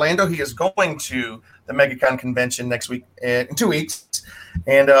down in Orlando. He is going to the Megacon convention next week in 2 weeks,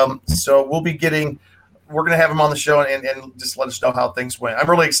 and so we're going to have him on the show and just let us know how things went. I'm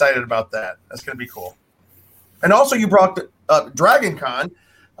really excited about that. That's going to be cool. And also, you brought Dragon Con.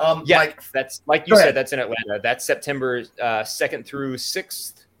 That's like you said. That's in Atlanta. That's September 2nd through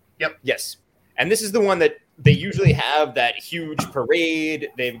 6th. Yep. Yes. And this is the one that they usually have that huge parade.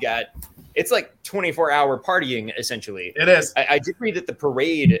 It's like 24-hour partying, essentially. It is. I did read that the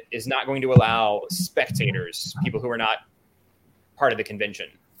parade is not going to allow spectators, people who are not part of the convention.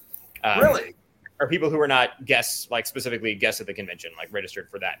 Really? Or people who are not guests, like specifically guests at the convention, like registered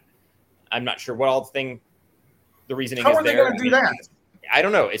for that. I'm not sure what the reasoning is there. How are they going to do that? I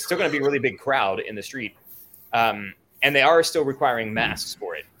don't know. It's still going to be a really big crowd in the street. And they are still requiring masks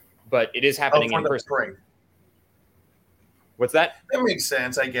for it. But it is happening in person. Parade. What's that? That makes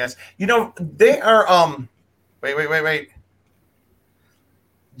sense, I guess. They are wait.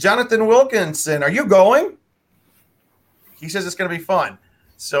 Jonathan Wilkinson, are you going? He says it's going to be fun.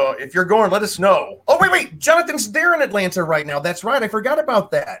 So if you're going, let us know. Oh, wait. Jonathan's there in Atlanta right now. That's right. I forgot about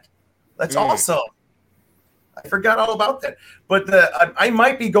that. That's awesome. I forgot all about that. But I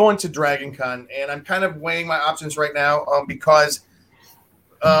might be going to Dragon Con, and I'm kind of weighing my options right now because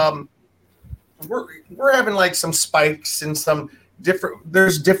we're having like some spikes and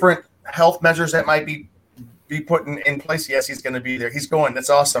there's different health measures that might be put in place. Yes, he's going to be there. He's going. That's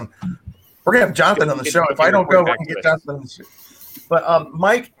awesome. We're going to have Jonathan on the show. If I don't go, we can get Jonathan on the show. But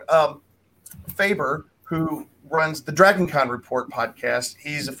Mike Faber, who runs the Dragon Con Report podcast,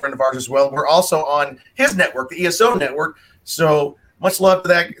 he's a friend of ours as well. We're also on his network, the ESO network. So much love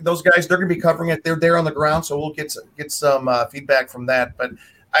to those guys. They're going to be covering it. They're there on the ground, so we'll get some feedback from that. But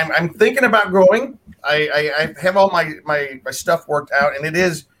I'm thinking about going. I have all my stuff worked out, and it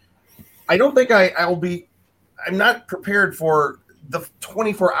is. I don't think I'll be. I'm not prepared for the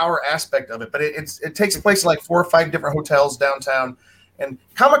 24-hour aspect of it, but it takes place in like 4 or 5 different hotels downtown, and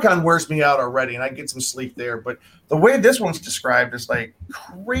Comic-Con wears me out already, and I get some sleep there. But the way this one's described is like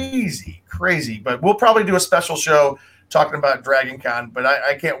crazy. But we'll probably do a special show talking about Dragon Con, but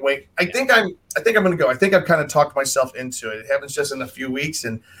I can't wait. I think I'm going to go. I think I've kind of talked myself into it. It happens just in a few weeks,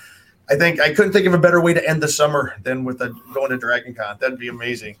 and I think I couldn't think of a better way to end the summer than with going to Dragon Con. That'd be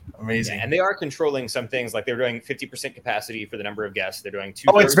amazing. Yeah, and they are controlling some things, like they're doing 50% capacity for the number of guests. They're doing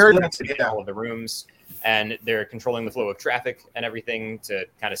 2/3 it's very limited in all of the rooms, and they're controlling the flow of traffic and everything to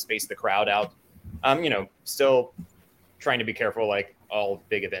kind of space the crowd out. Still trying to be careful, like all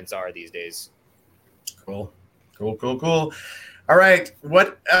big events are these days. Cool. All right.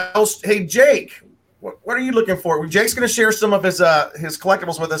 What else? Hey, Jake, what are you looking for? Jake's going to share some of his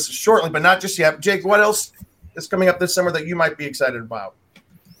collectibles with us shortly, but not just yet. Jake, what else is coming up this summer that you might be excited about?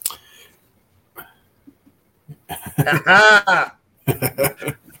 That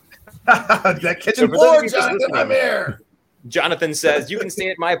kitchen floor, Jonathan, I'm here. Jonathan says, you can stay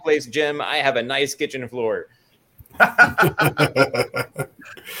at my place, Jim. I have a nice kitchen floor.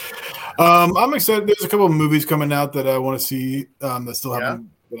 I'm excited. There's a couple of movies coming out that I want to see that still haven't.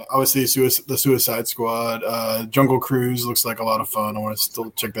 Obviously, the Suicide Squad, Jungle Cruise looks like a lot of fun. I want to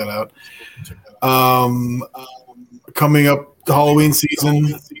still check that out. Coming up, the Halloween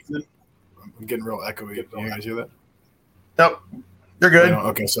season. I'm getting real echoey. Can you guys hear that? Nope. You're good.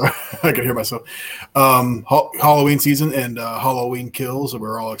 Okay, sorry. I can hear myself. Halloween season and Halloween Kills.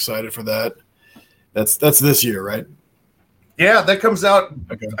 We're all excited for that. That's this year, right? Yeah, that comes out,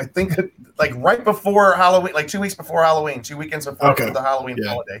 okay. I think, like right before Halloween, like 2 weeks before Halloween, 2 weekends before the Halloween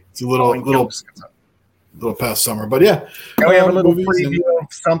holiday. It's a little past summer, but yeah. And we have a little preview of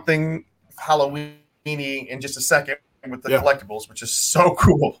something Halloween-y in just a second with the collectibles, which is so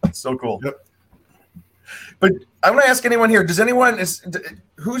cool. So cool. Yep. But I'm going to ask anyone here. Does anyone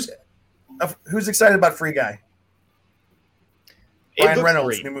who's excited about Free Guy? Ryan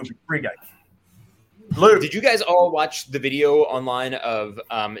Reynolds' new movie, Free Guy. Luke, did you guys all watch the video online of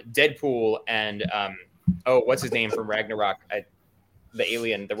Deadpool and what's his name from Ragnarok? The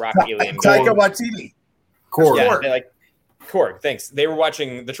alien, the rock alien. Taika Waititi. Korg. Yeah, Korg. Thanks. They were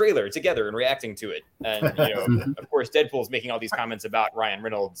watching the trailer together and reacting to it, and of course, Deadpool's making all these comments about Ryan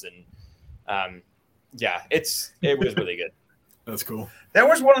Reynolds, and it was really good. That's cool. That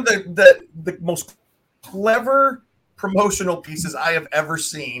was one of the most clever promotional pieces I have ever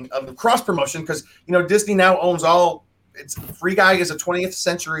seen of the cross promotion, because Disney now owns all. It's Free Guy is a 20th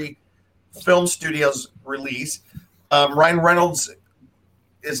Century Film Studios release. Ryan Reynolds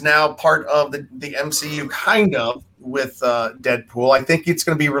is now part of the MCU, kind of, with Deadpool. I think it's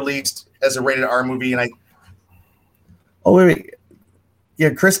going to be released as a rated R movie, and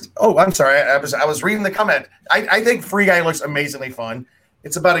Chris. Oh, I'm sorry. I was reading the comment. I think Free Guy looks amazingly fun.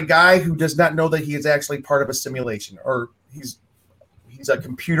 It's about a guy who does not know that he is actually part of a simulation, or he's a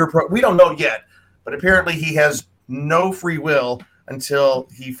computer we don't know yet, but apparently he has no free will until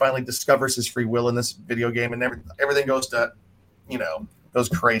he finally discovers his free will in this video game, and everything goes to, goes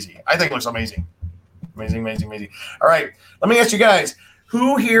crazy. I think it looks amazing. Amazing. All right, let me ask you guys,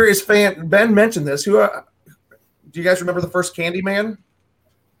 who here is fan? Ben mentioned this. Do you guys remember the first Candyman?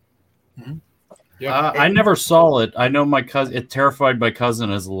 Mm-hmm. Yeah. I never saw it. I know my cousin. It terrified my cousin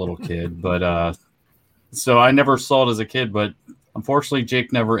as a little kid, but so I never saw it as a kid. But unfortunately,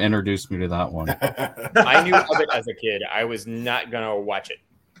 Jake never introduced me to that one. I knew of it as a kid. I was not gonna watch it.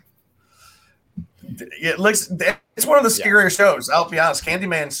 It looks. It's one of the scarier shows. I'll be honest.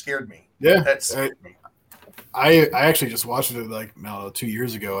 Candyman scared me. Yeah, I actually just watched it 2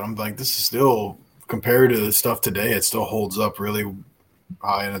 years ago, and I'm like, this is still, compared to the stuff today, it still holds up really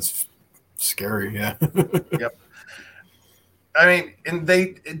high, and it's scary. Yeah. Yep. I mean, and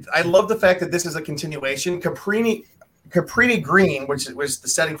I love the fact that this is a continuation. Caprini Green, which was the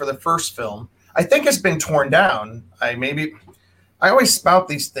setting for the first film, I think has been torn down. I always spout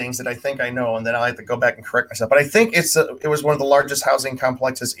these things that I think I know, and then I have to go back and correct myself. But I think it was one of the largest housing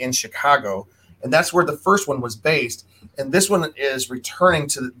complexes in Chicago, and that's where the first one was based. And this one is returning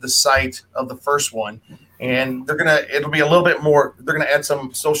to the site of the first one, and it'll be a little bit more. They're gonna add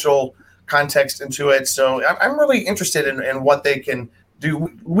some social context into it. So I'm really interested in what they can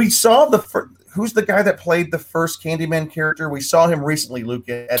do. We saw who's the guy that played the first Candyman character? We saw him recently, Luke,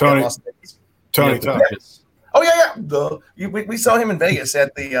 at Las Vegas. Tony. Oh yeah. We saw him in Vegas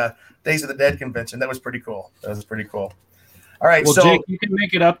at the Days of the Dead convention. That was pretty cool. All right, well, so Jake, you can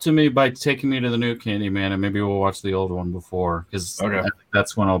make it up to me by taking me to the new Candyman, and maybe we'll watch the old one before, because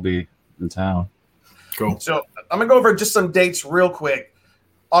that's when I'll be in town. Cool. So I'm gonna go over just some dates real quick.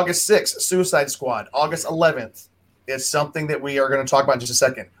 August 6th, Suicide Squad. August 11th is something that we are going to talk about in just a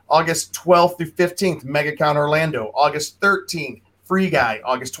second. August 12th through 15th, Megacon Orlando. August 13th, Free Guy.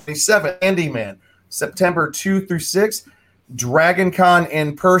 August 27th, Candyman. September 2 through 6, DragonCon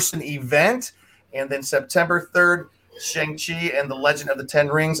in-person event. And then September 3rd, Shang-Chi and the Legend of the Ten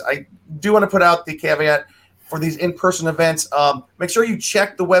Rings. I do want to put out the caveat for these in-person events. Make sure you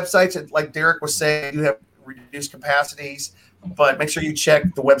check the websites. Like Derek was saying, you have reduced capacities, but make sure you check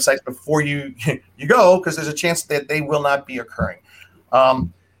the websites before you go, because there's a chance that they will not be occurring.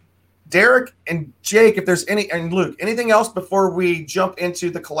 Derek and Jake, if there's and Luke, anything else before we jump into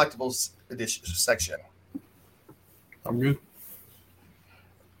the collectibles edition section? I'm good.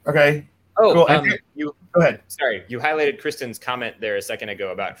 Okay. Oh, cool. Go ahead. Sorry, you highlighted Kristen's comment there a second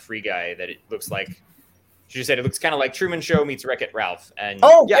ago about Free Guy, that it looks like, she just said it looks kind of like Truman Show meets Wreck-It Ralph. And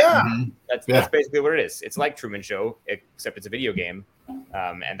that's basically what it is. It's like Truman Show, except it's a video game.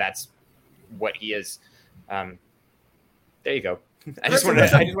 And that's what he is. There you go. I just wanted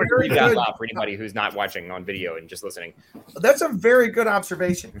to read that off for anybody who's not watching on video and just listening. That's a very good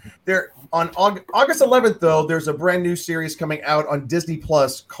observation. There on August 11th, though, there's a brand new series coming out on Disney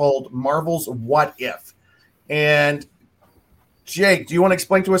Plus called Marvel's What If. And Jake, do you want to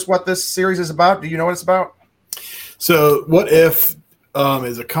explain to us what this series is about? Do you know what it's about? So, What If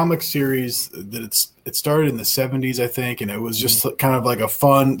is a comic series that it started in the 70s, I think, and it was just kind of like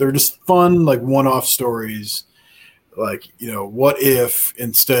they're just fun, like one-off stories. Like, what if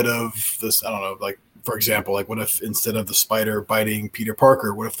instead of this, I don't know, like, for example, like, what if instead of the spider biting Peter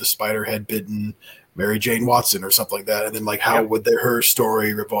Parker, what if the spider had bitten Mary Jane Watson or something like that? And then, like, how would her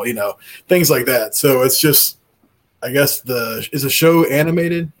story revolve, things like that. So it's just, I guess is the show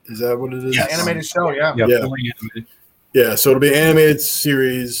animated? Is that what it is? Yeah, animated show, yeah. Yeah. Yeah, so it'll be an animated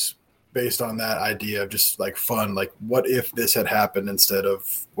series based on that idea of just like fun, like what if this had happened instead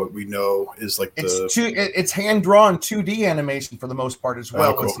of what we know is like it's hand drawn 2D animation for the most part as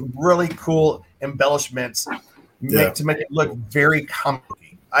well, cool. with some really cool embellishments to make it look very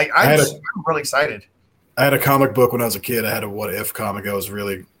comic-y. I'm really excited. I had a comic book when I was a kid. I had a What If comic that was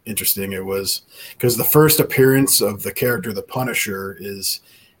really interesting. It was because the first appearance of the character, the Punisher, is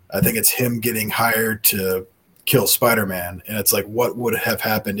I think it's him getting hired to kill Spider-Man, and it's like what would have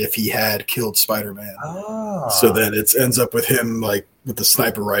happened if he had killed Spider-Man. So then it ends up with him like with the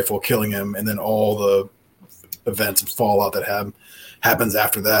sniper rifle killing him, and then all the events and fallout that happens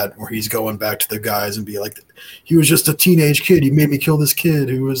after that, where he's going back to the guys and be like, he was just a teenage kid, he made me kill this kid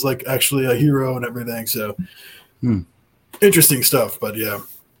who was like actually a hero and everything. So interesting stuff. But yeah,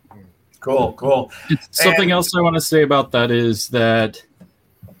 cool. Something else I want to say about that is that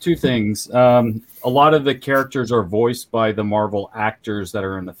two things. A lot of the characters are voiced by the Marvel actors that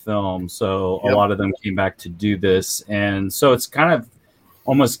are in the film. So a lot of them came back to do this. And so it's kind of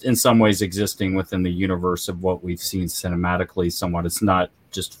almost in some ways existing within the universe of what we've seen cinematically somewhat. It's not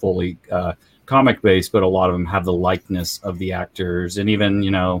just fully comic based, but a lot of them have the likeness of the actors. And even,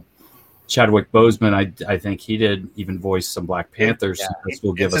 Chadwick Boseman, I think he did even voice some Black Panthers. Yeah. This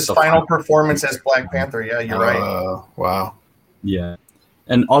will give it's us his final performance as Black Panther. Yeah, you're right. Wow. Yeah.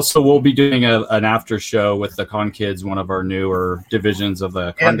 And also, we'll be doing an after show with the Con Kids, one of our newer divisions of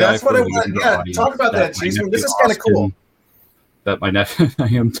the Con And that's what I want. Yeah, talk about that, Cheeseman. This is kind of cool. That my nephew, I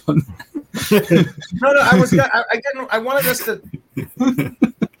am done. No, I wanted us to.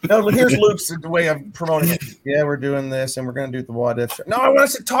 No, here's Luke's the way of promoting it. Yeah, we're doing this, and we're going to do the What If show. No, I want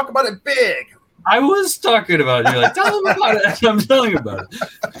us to talk about it big. I was talking about it. You're like, tell them about it. I'm telling you about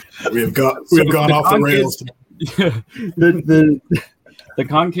it. We have gone off the rails. The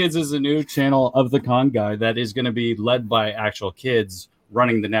Con Kids is a new channel of the Con Guy that is going to be led by actual kids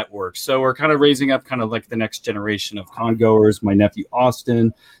running the network. So we're kind of raising up kind of like the next generation of con goers. My nephew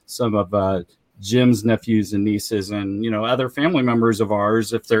Austin, some of Jim's nephews and nieces, and other family members of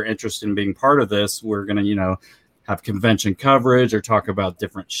ours. If they're interested in being part of this, we're going to have convention coverage or talk about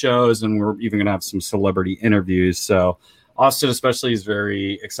different shows, and we're even going to have some celebrity interviews. So Austin especially is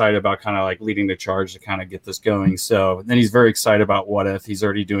very excited about kind of like leading the charge to kind of get this going. So then he's very excited about What If. He's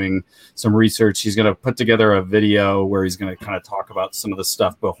already doing some research. He's going to put together a video where he's going to kind of talk about some of the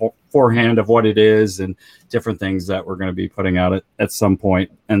stuff beforehand of what it is and different things that we're going to be putting out at some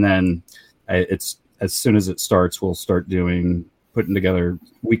point. And then it's as soon as it starts, we'll start putting together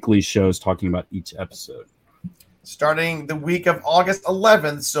weekly shows talking about each episode. Starting the week of August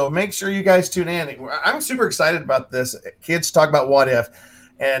 11th. So make sure you guys tune in. I'm super excited about this. Kids talk about What If.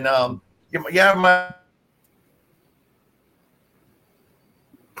 And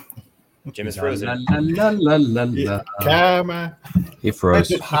Jim is frozen. He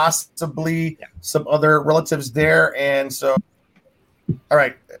froze. Possibly some other relatives there. And so, all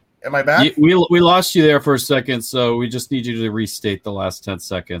right. Am I back? We lost you there for a second, so we just need you to restate the last 10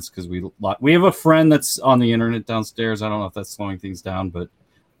 seconds because we have a friend that's on the internet downstairs. I don't know if that's slowing things down, but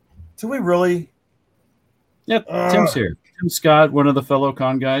do we really? Yep, Tim's here. Tim Scott, one of the fellow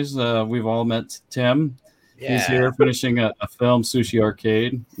con guys. We've all met Tim. Yeah. He's here finishing a film, Sushi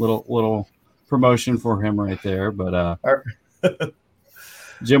Arcade. Little promotion for him right there. But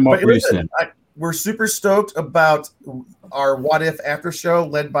Jim, what were you saying? We're super stoked about our What If after show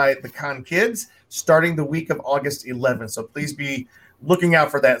led by the Con Kids starting the week of August 11th. So please be looking out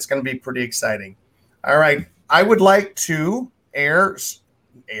for that. It's going to be pretty exciting. All right. I would like to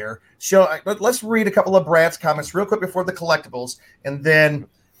show. Let's read a couple of Brad's comments real quick before the collectibles.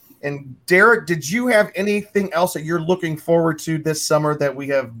 And Derek, did you have anything else that you're looking forward to this summer that we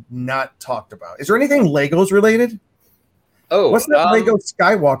have not talked about? Is there anything Legos related? Oh, what's that Lego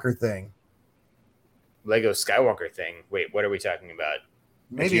Skywalker thing? Lego Skywalker thing. Wait, what are we talking about?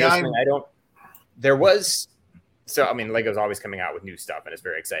 Maybe I don't. There was. So I mean, Lego's always coming out with new stuff, and it's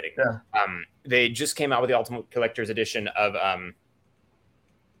very exciting. Yeah. They just came out with the Ultimate Collector's Edition of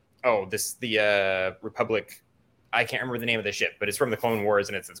the Republic. I can't remember the name of the ship, but it's from the Clone Wars,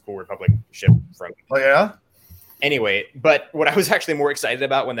 and it's this cool Republic ship from. Oh yeah. Anyway, but what I was actually more excited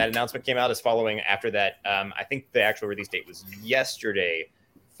about when that announcement came out is following after that. I think the actual release date was yesterday.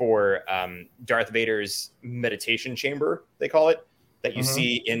 For Darth Vader's meditation chamber, they call it, that you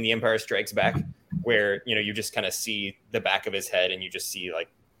see in The Empire Strikes Back, where you just kind of see the back of his head and you just see like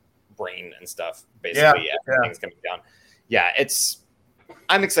brain and stuff, basically. Everything's coming down. Yeah,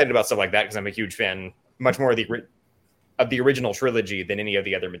 I'm excited about stuff like that because I'm a huge fan, much more of the original trilogy than any of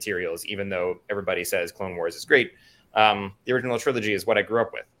the other materials. Even though everybody says Clone Wars is great, the original trilogy is what I grew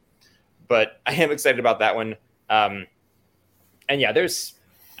up with. But I am excited about that one. And yeah,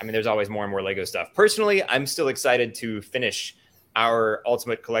 I mean, there's always more and more Lego stuff. Personally, I'm still excited to finish our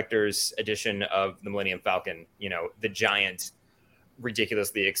Ultimate Collector's edition of the Millennium Falcon, the giant,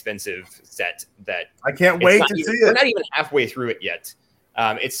 ridiculously expensive set that I can't wait to see it. We're not even halfway through it yet.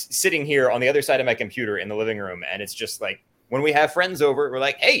 It's sitting here on the other side of my computer in the living room, and it's just like when we have friends over, we're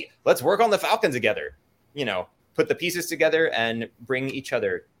like, hey, let's work on the Falcon together. Put the pieces together and bring each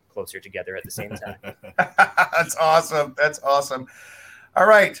other closer together at the same time. That's awesome. That's awesome. All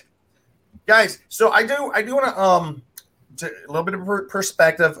right, guys. So I do want to a little bit of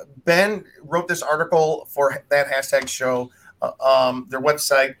perspective. Ben wrote this article for that hashtag show, their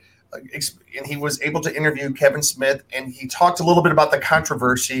website, and he was able to interview Kevin Smith, and he talked a little bit about the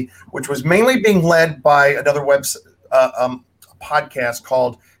controversy, which was mainly being led by another podcast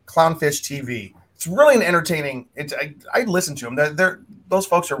called Clownfish TV. It's really an entertaining. I listen to them. Those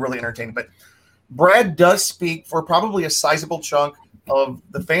folks are really entertaining. But Brad does speak for probably a sizable chunk of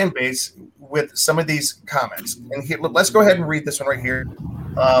the fan base with some of these comments. And let's go ahead and read this one right here.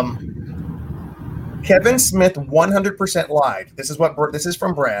 Kevin Smith 100% lied. This is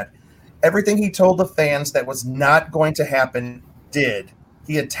from Brad. Everything he told the fans that was not going to happen did.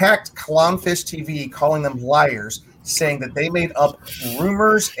 He attacked Clownfish TV, calling them liars, saying that they made up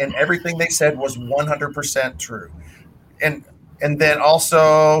rumors and everything they said was 100% true. And then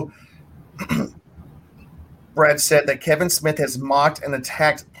also Brad said that Kevin Smith has mocked and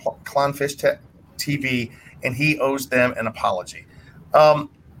attacked Clownfish TV, and he owes them an apology.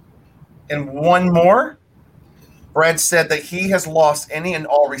 And one more, Brad said that he has lost any and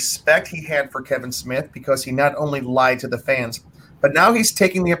all respect he had for Kevin Smith because he not only lied to the fans, but now he's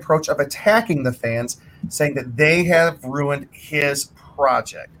taking the approach of attacking the fans, saying that they have ruined his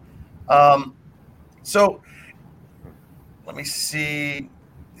project. So let me see.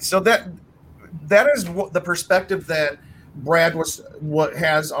 So that is what the perspective that Brad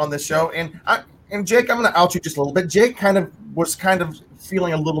has on the show. And Jake, I'm going to out you just a little bit. Jake was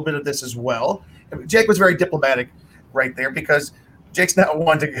feeling a little bit of this as well. Jake was very diplomatic right there because Jake's not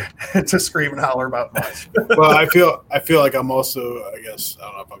one to scream and holler about much. Well, I feel like I'm also, I guess, I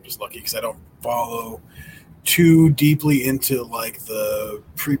don't know if I'm just lucky because I don't follow too deeply into like the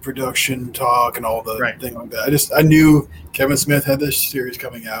pre-production talk and all the thing like that. I knew Kevin Smith had this series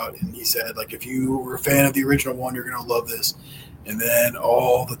coming out, and he said like if you were a fan of the original one, you're gonna love this. And then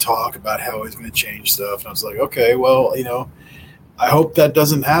all the talk about how he's going to change stuff, and I was like, okay, well, I hope that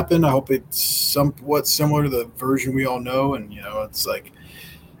doesn't happen. I hope it's somewhat similar to the version we all know. And, it's like,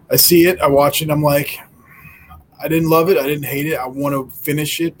 I see it, I watch it, I'm like, I didn't love it, I didn't hate it. I want to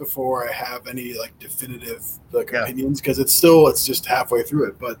finish it before I have any like definitive opinions, because it's just halfway through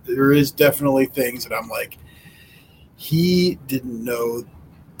it. But there is definitely things that I'm like, he didn't know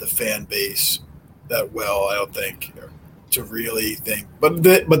the fan base that well, I don't think, to really think. But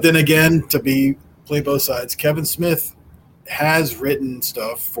then again, play both sides, Kevin Smith has written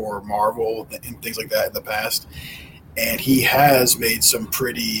stuff for Marvel and things like that in the past, and he has made some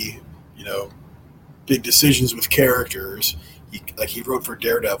pretty, big decisions with characters. He wrote for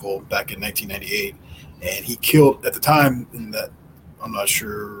Daredevil back in 1998, and he killed at the time in that, I'm not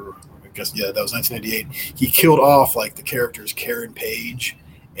sure, I guess, yeah, that was 1998. He killed off like the characters Karen Page,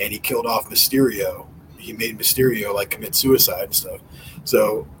 and he killed off Mysterio. He made Mysterio like commit suicide and stuff.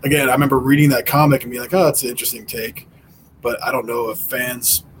 So again, I remember reading that comic and being like, oh, that's an interesting take. But I don't know if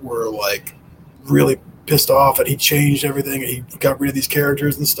fans were like really pissed off that he changed everything and he got rid of these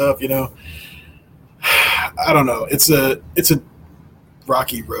characters and stuff, I don't know. It's a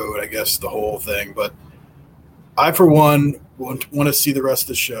rocky road, I guess, the whole thing. But I, for one, want to see the rest of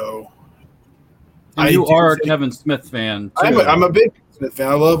the show. And you are a Kevin Smith fan, too. I'm a big Smith fan.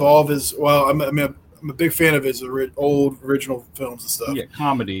 I love all of his. Well, I'm a big fan of his old original films and stuff. Yeah,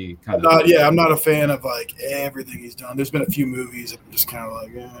 comedy kind of. I'm not a fan of like everything he's done. There's been a few movies that I'm just kind of like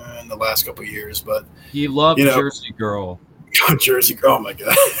in the last couple of years, but he loved Jersey Girl. Jersey Girl, oh my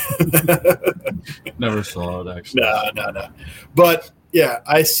god! Never saw it actually. No. But yeah,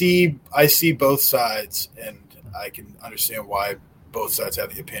 I see both sides, and I can understand why both sides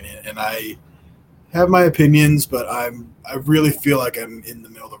have the opinion, and I have my opinions, but I really feel like I'm in the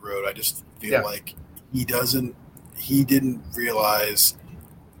middle of the road. I just feel like he didn't realize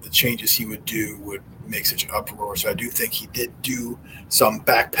the changes he would do would make such an uproar. So I do think he did do some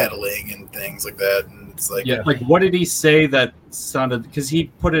backpedaling and things like that. And it's like, like what did he say that sounded? Because he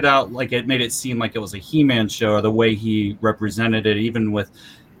put it out like it made it seem like it was a He-Man show, or the way he represented it, even with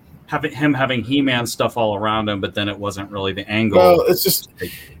having He-Man stuff all around him, but then it wasn't really the angle. Well, it's just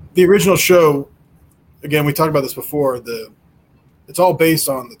the original show. Again, we talked about this before. It's all based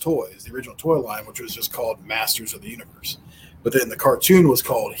on the toys, the original toy line, which was just called Masters of the Universe. But then the cartoon was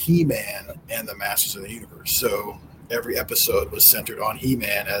called He-Man and the Masters of the Universe. So every episode was centered on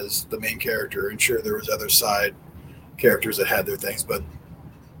He-Man as the main character. And sure, there was other side characters that had their things, but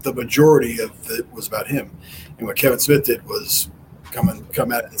the majority of it was about him. And what Kevin Smith did was come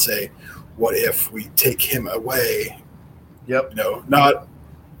at it and say, what if we take him away? Yep. You know, not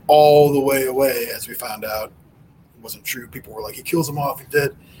all the way away, as we found out. It wasn't true. People were like, he kills him off, he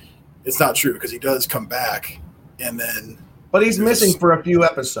did. It's not true, because he does come back, and then... But he's missing for a few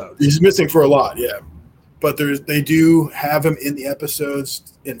episodes. He's missing for a lot, yeah. But they do have him in the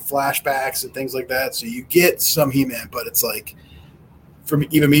episodes in flashbacks and things like that, so you get some He-Man, but it's like, for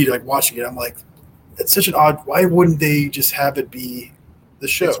even me, like watching it, I'm like, it's such an odd... Why wouldn't they just have it be the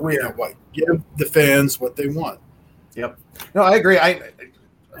show? It's weird. You know, why? Give the fans what they want. Yep. No, I agree. I'm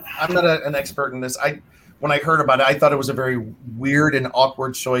not an expert in this. When I heard about it, I thought it was a very weird and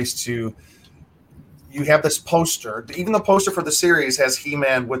awkward choice to... You have this poster. Even the poster for the series has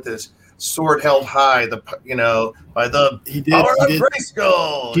He-Man with his sword held high. By the power of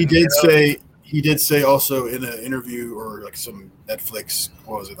Grayskull. He did say also in an interview or like some Netflix,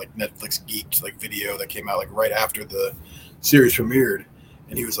 Netflix geeked like video that came out like right after the series premiered,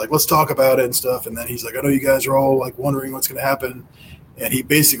 and he was like, "Let's talk about it and stuff." And then he's like, "I know you guys are all like wondering what's going to happen," and he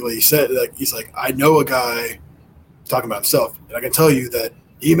basically said like, "He's like, I know a guy talking about himself, and I can tell you that."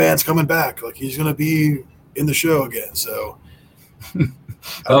 He-Man's coming back. Like, he's going to be in the show again. So that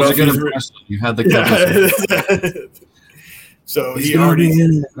was a good impression. You had the So he's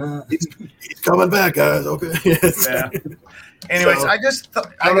coming back, guys. Okay. Yeah. Anyways, so, I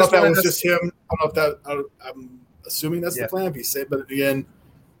don't know if that was just him. I don't know if I'm assuming that's the plan. He said, but again,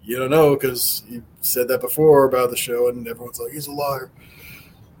 you don't know, because he said that before about the show, and everyone's like, he's a liar.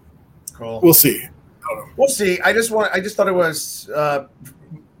 Cool. We'll see. We'll see. I just thought it was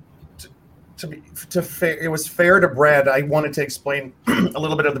it was fair to Brad. I wanted to explain a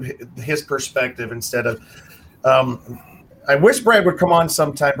little bit of his perspective instead of. I wish Brad would come on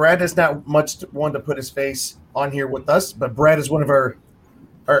sometime. Brad is not much one to put his face on here with us, but Brad is one of our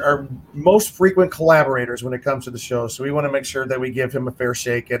most frequent collaborators when it comes to the show. So we want to make sure that we give him a fair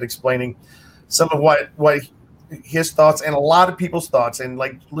shake at explaining some of what his thoughts and a lot of people's thoughts. And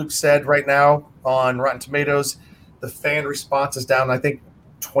like Luke said, right now on Rotten Tomatoes, the fan response is down, I think,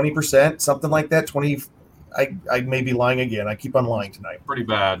 20%, something like that. 20. I may be lying again. I keep on lying tonight. Pretty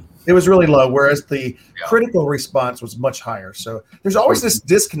bad. It was really low, whereas the critical response was much higher. So there's always this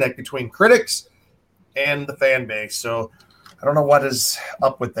disconnect between critics and the fan base. So I don't know what is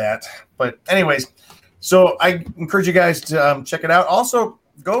up with that. But anyways, so I encourage you guys to check it out. Also,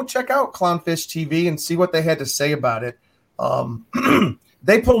 go check out Clownfish TV and see what they had to say about it.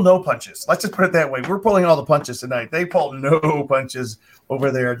 They pull no punches. Let's just put it that way. We're pulling all the punches tonight. They pull no punches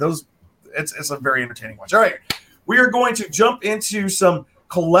over there. It's a very entertaining watch. All right, we are going to jump into some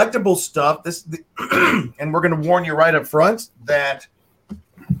collectible stuff. And we're going to warn you right up front that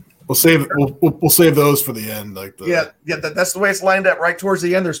we'll save those for the end. That's the way it's lined up. Right towards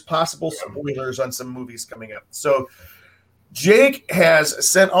the end, there's possible spoilers on some movies coming up. So Jake has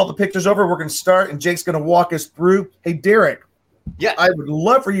sent all the pictures over. We're going to start, and Jake's going to walk us through. Hey, Derek. Yeah, I would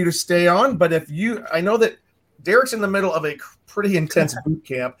love for you to stay on, but I know that Derek's in the middle of a pretty intense boot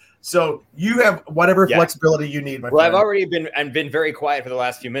camp, so you have whatever flexibility you need, my friend. I've already been very quiet for the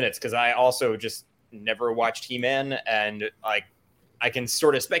last few minutes because I also just never watched He-Man, and I can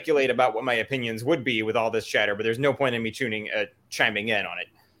sort of speculate about what my opinions would be with all this chatter, but there's no point in me chiming in on it.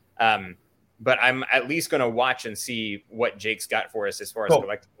 But I'm at least going to watch and see what Jake's got for us as far as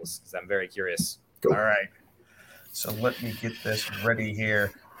collectibles, because I'm very curious. Cool. All right. So let me get this ready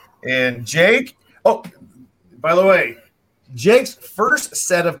here. And Jake, by the way, Jake's first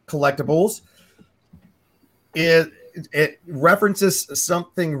set of collectibles, it references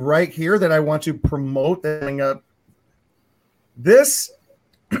something right here that I want to promote. This,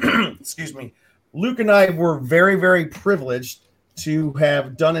 excuse me, Luke and I were very, very privileged to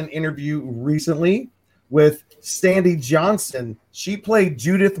have done an interview recently with Sandy Johnson. She played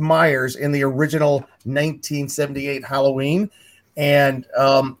Judith Myers in the original 1978 Halloween. And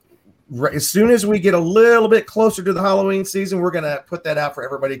as soon as we get a little bit closer to the Halloween season, we're going to put that out for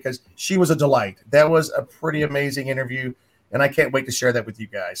everybody because she was a delight. That was a pretty amazing interview, and I can't wait to share that with you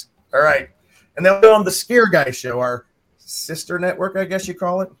guys. All right. And then on the Scare Guy Show, our sister network, I guess you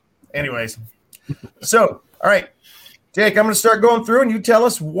call it. Anyways. So, all right. Jake, I'm going to start going through, and you tell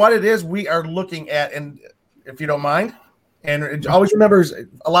us what it is we are looking at, and if you don't mind. And always remember,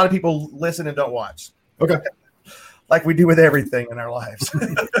 a lot of people listen and don't watch. Okay. Like we do with everything in our lives.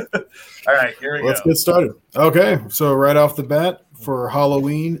 All right, here we go. Let's get started. Okay, so right off the bat for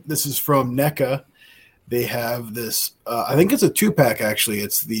Halloween, this is from NECA. they have this. I think it's a 2-pack actually.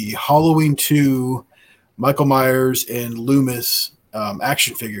 It's the Halloween 2 Michael Myers and Loomis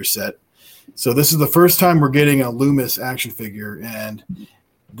action figure set. So this is the first time we're getting a Loomis action figure, and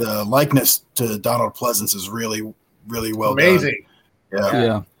the likeness to Donald Pleasance is really, really well Amazing. done.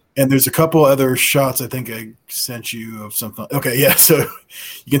 Yeah. And there's a couple other shots I think I sent you of something. Okay, yeah. So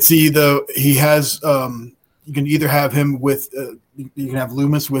you can see he has. You can either have him with. You can have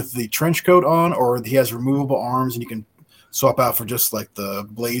Loomis with the trench coat on, or he has removable arms, and you can swap out for just like the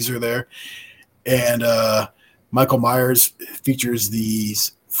blazer there. And Michael Myers features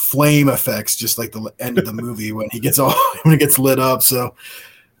these flame effects, just like the end of the movie when he gets lit up. So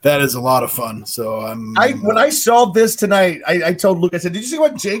that is a lot of fun. So when I saw this tonight, I told Luke, I said, "Did you see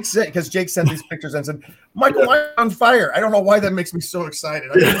what Jake said?" Because Jake sent these pictures and said, "Michael Myers on fire." I don't know why that makes me so excited.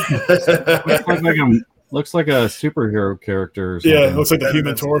 Looks like a superhero character. Or yeah, it looks like the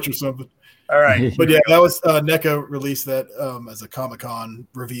Human Torch or something. All right, but yeah, that was NECA released that as a Comic-Con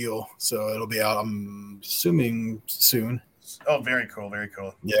reveal, so it'll be out. I'm assuming soon. Oh, very cool, very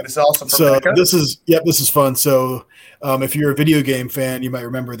cool. Yeah, this is also from so NECA? this is fun. So if you're a video game fan, you might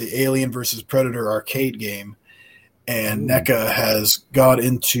remember the Alien versus Predator arcade game, and NECA has gone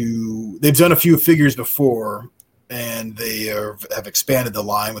into. They've done a few figures before, and they have expanded the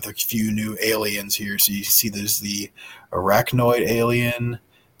line with a few new aliens here. So you see, there's the Arachnoid alien.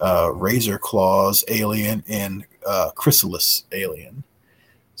 Razor Claws alien and Chrysalis alien.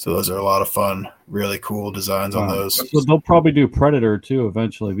 So those are a lot of fun, really cool designs on those. So they'll probably do Predator too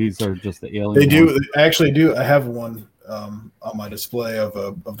eventually. These are just the alien. They do actually do. I have one on my display of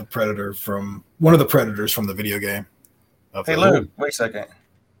the Predator from one of the Predators from the video game. Hey Luke, wait a second.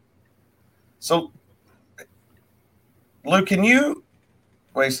 So Luke, can you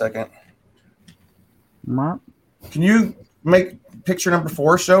wait a second? Can you make picture number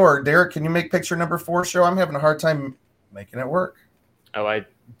 4 show, or Derek, can you make picture number 4 show? I'm having a hard time making it work. Oh, I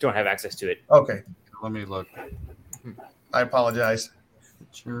don't have access to it. Okay. Let me look. I apologize.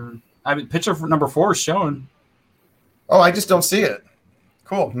 Picture for number 4 is showing. Oh, I just don't see it.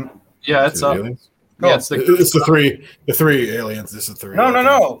 Cool. Yeah, it's up. Cool. Yeah, it's the three aliens. This is 3.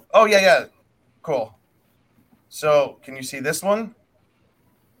 No. Oh, yeah. Cool. So, can you see this one?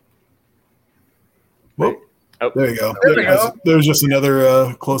 Whoop. Oh. There you go. There we go. There's just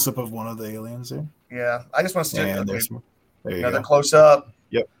another close-up of one of the aliens there. Yeah, I just want to see another close-up.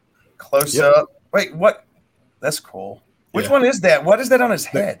 Yep. Close-up. Wait, what? That's cool. Which one is that? What is that on his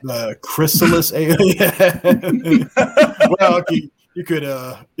head? Chrysalis alien. Well, you could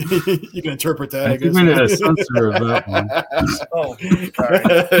you can interpret that. I guess. You made a censor of that one. Oh,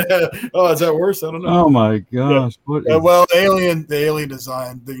 sorry. Oh, is that worse? I don't know. Oh my gosh! Well, the alien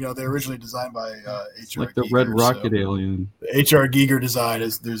design. They're originally designed by H.R. Like the Giger, Red Rocket alien. The H.R. Giger design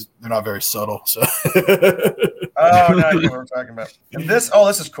they're not very subtle. So. Oh, now you know what we're talking about. And this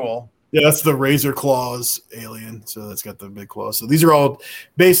is cool. Yeah, that's the Razor Claws alien. So that's got the big claws. So these are all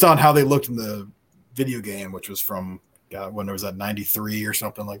based on how they looked in the video game, which was from when there was that 93 or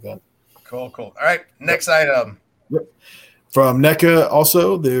something like that. Cool. All right, next item. Yep. From NECA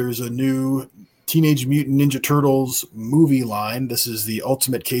also, there's a new Teenage Mutant Ninja Turtles movie line. This is the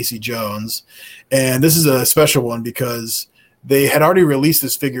Ultimate Casey Jones. And this is a special one because they had already released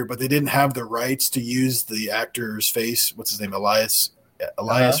this figure, but they didn't have the rights to use the actor's face. What's his name? Elias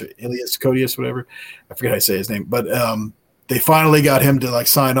or Ilias Codius, whatever. I forget how to say his name. But they finally got him to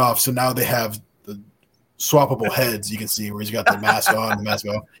sign off. So now they have the swappable heads. You can see where he's got the mask on, the mask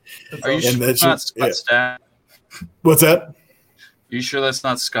off. Are you sure that's not Scott Stapp? What's that? Are you sure that's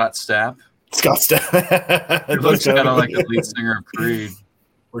not Scott Stapp? Scott Stapp. It looks kind of like the lead singer of Creed.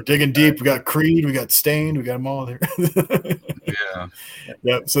 We're digging deep. We got Creed. We got Stained. We got them all there. Yeah.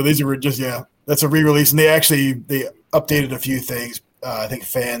 Yeah. So these are just, that's a re-release. And they updated a few things. I think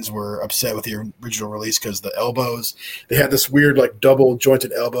fans were upset with the original release because the elbows, they had this weird double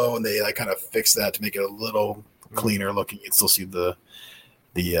jointed elbow, and they kind of fixed that to make it a little cleaner looking. You can still see the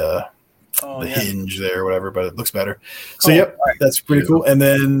hinge there or whatever, but it looks better. So that's pretty cool. And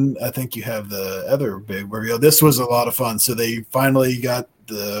then I think you have the other big reveal. This was a lot of fun. So they finally got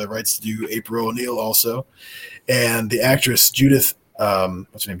the rights to do April O'Neil also, and the actress Judith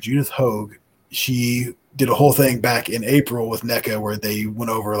Judith Hogue, she did a whole thing back in April with NECA where they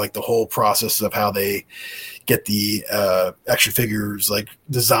went over the whole process of how they get the action figures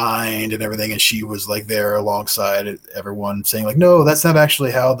designed and everything, and she was there alongside everyone saying no, that's not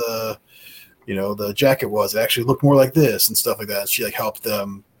actually how the jacket was. It actually looked more like this and stuff like that. She helped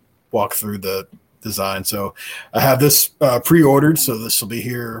them walk through the design. So I have this pre-ordered, so this will be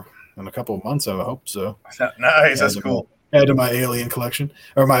here in a couple of months, I hope so. Nice. That's cool. Add to my alien collection,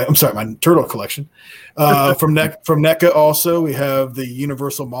 or my turtle collection. From NECA also, we have the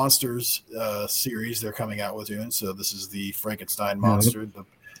Universal Monsters series they're coming out with soon. So this is the Frankenstein monster,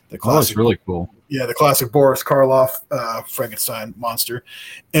 the classic. That's really cool. Yeah, the classic Boris Karloff Frankenstein monster,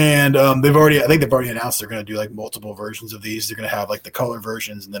 and I think they've already announced they're going to do like multiple versions of these. They're going to have like the color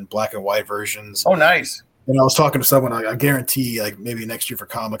versions and then black and white versions. Oh, nice. And I was talking to someone, I guarantee, like maybe next year for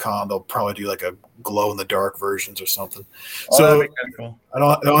Comic-Con, they'll probably do like a glow in the dark versions or something. Oh, so that'd be kinda cool. I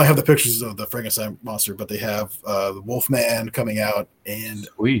don't have the pictures of the Frankenstein monster, but they have the Wolfman coming out, and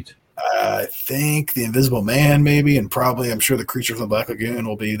sweet. I think the Invisible Man maybe, and probably I'm sure the Creature from the Black Lagoon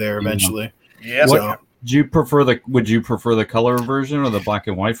will be there eventually. Yeah. So, Would you prefer the color version or the black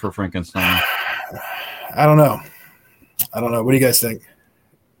and white for Frankenstein? I don't know. What do you guys think?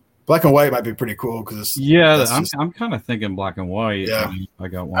 Black and white might be pretty cool because I'm kind of thinking black and white. Yeah, I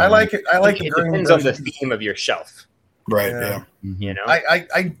got one. I like it. I like it. It depends on the theme of your shelf, right? Yeah. You know,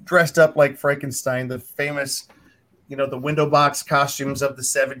 I dressed up like Frankenstein, the famous, the window box costumes of the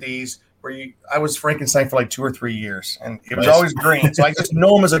 70s, where I was Frankenstein for like 2 or 3 years, and it was always green, so I just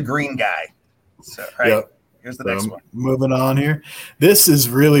know him as a green guy. So, right. Yep. Here's the next one. Moving on here. This is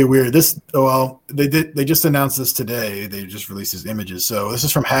really weird. They just announced this today. They just released these images. So this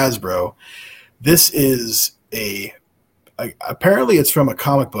is from Hasbro. This is apparently it's from a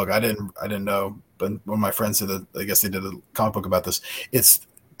comic book. I didn't know, but one of my friends said that I guess they did a comic book about this. It's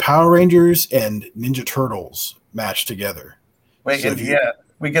Power Rangers and Ninja Turtles matched together. Wait, so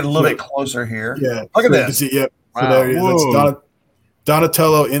we get a little bit closer here. Yeah. Look at this. Yep. Wow. So there it is. That's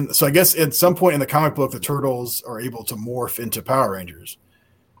Donatello so I guess at some point in the comic book, the Turtles are able to morph into Power Rangers.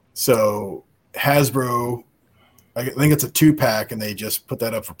 So Hasbro, I think it's a 2-pack, and they just put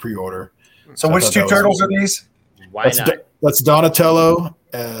that up for pre-order. So which 2 turtles are these? Why not? That's Donatello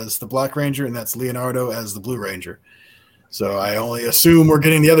as the Black Ranger, and that's Leonardo as the Blue Ranger. So I only assume we're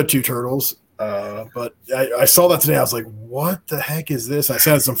getting the other 2 turtles. But I saw that today. I was like, what the heck is this? I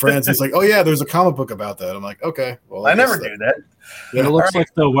sent it to some friends. He's like, oh, yeah, there's a comic book about that. I'm like, okay. Well, I never knew that. Yeah. It looks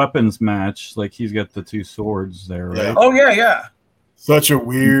like the weapons match. Like he's got the 2 swords there, right? Yeah. Oh, yeah. Such a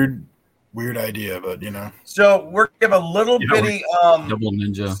weird idea, but, So we're give a little bitty double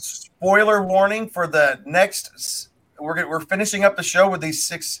ninja spoiler warning for the next. We're finishing up the show with these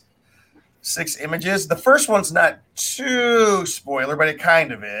six images. The first one's not too spoiler, but it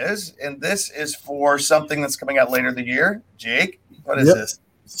kind of is. And this is for something that's coming out later in the year. Jake, what is this?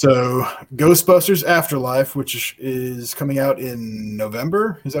 So Ghostbusters Afterlife, which is coming out in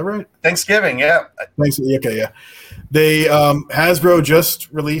November. Is that right? Thanksgiving, yeah. Okay, yeah. They Hasbro just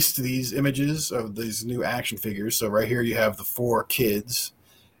released these images of these new action figures. So right here you have the 4 kids,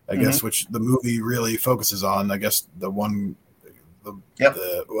 I guess, which the movie really focuses on. I guess the one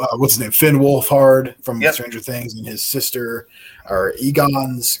what's his name? Finn Wolfhard from Stranger Things, and his sister are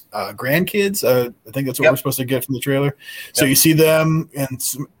Egon's grandkids. I think that's what we're supposed to get from the trailer. So you see them and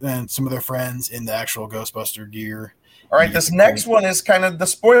some of their friends in the actual Ghostbuster gear. All right, this next one is kind of the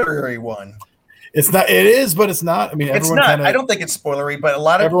spoilery one. It's not. It is, but it's not. I mean, it's not. I don't think it's spoilery, but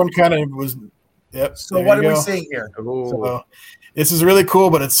everyone kind of was. Yep. So what are we seeing here? So, this is really cool,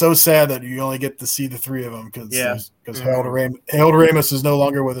 but it's so sad that you only get to see the 3 of them because Harold Ramis is no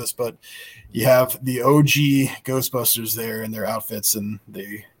longer with us. But you have the OG Ghostbusters there in their outfits and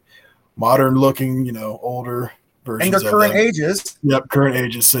the modern-looking, older versions. And their current ages. Yep, current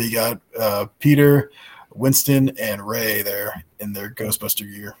ages. So you got Peter, Winston, and Ray there in their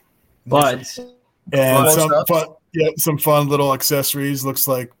Ghostbuster gear. Some fun little accessories. Looks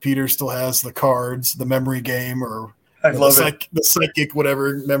like Peter still has the cards, the memory game, or the psychic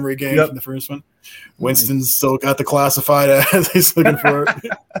whatever memory game from the first one. Winston's still got the classified as he's looking for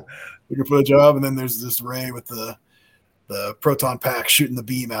a job, and then there's this Ray with the proton pack shooting the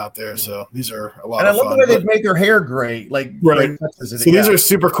beam out there. So these are a lot of fun. And I love the way they've made their hair gray, right. So these are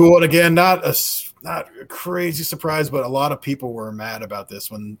super cool. And again, not a crazy surprise, but a lot of people were mad about this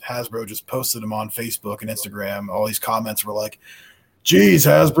when Hasbro just posted them on Facebook and Instagram. All these comments were like, geez,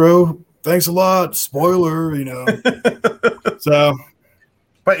 Hasbro, thanks a lot. Spoiler, So,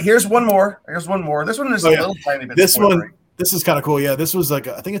 but here's one more. This one is a little tiny bit. This is kind of cool. Yeah, this was I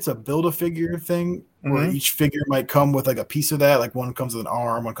think it's a Build-A-Figure thing where each figure might come with a piece of that. Like one comes with an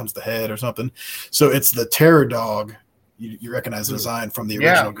arm, one comes with the head or something. So it's the Terror Dog. You recognize the design from the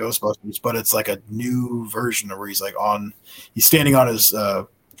original Ghostbusters, but it's like a new version of where he's he's standing on his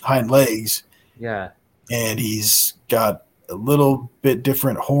hind legs. Yeah. And he's got a little bit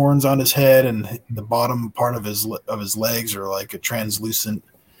different horns on his head, and the bottom part of his legs are like a translucent.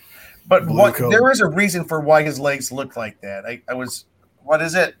 But there is a reason for why his legs look like that. What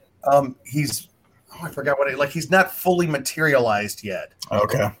is it? I forgot what it like. He's not fully materialized yet.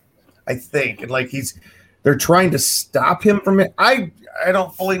 Okay. I think, and like they're trying to stop him from it. I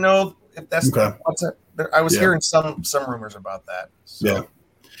don't fully know if that's what's it. I was hearing some rumors about that. So,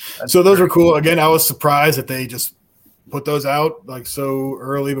 so those were cool. Again, I was surprised that they just put those out like so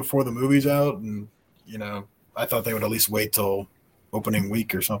early before the movie's out, and I thought they would at least wait till opening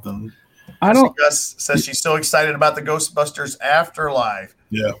week or something. Gus says she's so excited about the Ghostbusters Afterlife.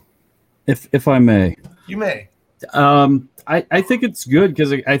 Yeah. If I may. You may. I think it's good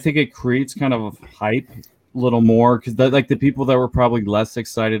because I think it creates kind of hype a little more because like the people that were probably less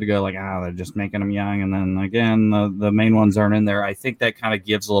excited to go like, they're just making them young. And then again, the main ones aren't in there. I think that kind of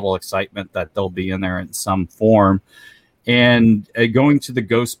gives a little excitement that they'll be in there in some form. And going to the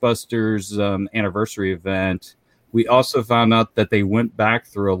Ghostbusters anniversary event, we also found out that they went back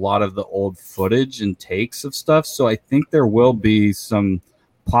through a lot of the old footage and takes of stuff. So I think there will be some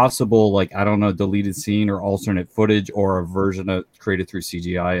possible, like, I don't know, deleted scene or alternate footage or a version created through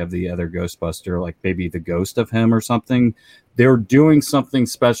CGI of the other Ghostbuster, like maybe the ghost of him or something. They're doing something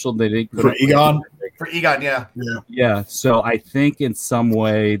special. They didn't for Egon. For Egon, yeah. So I think in some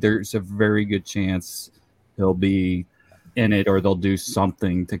way there's a very good chance he'll be in it, or they'll do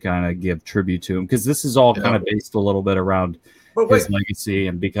something to kind of give tribute to him, because this is all kind of based a little bit around his legacy,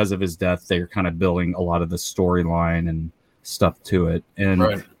 and because of his death, they're kind of building a lot of the storyline and stuff to it.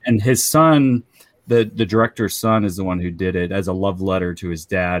 And and his son, the director's son, is the one who did it as a love letter to his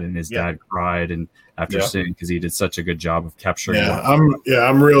dad, and his dad cried and after seeing, because he did such a good job of capturing it.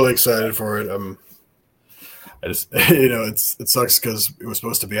 I'm really excited for it. I just it sucks because it was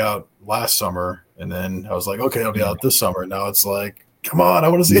supposed to be out last summer, and then I was like, okay, I'll be out this summer. Now it's like, come on, I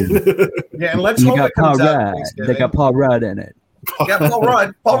want to see it. And let's hope it comes out. They got Paul Rudd in it. Yeah, Paul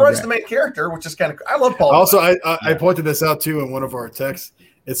Rudd. Paul Rudd's the main character, which is kind of. I love Paul. Also, Rudd. I pointed this out too in one of our texts.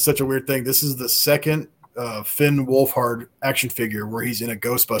 It's such a weird thing. This is the second Finn Wolfhard action figure where he's in a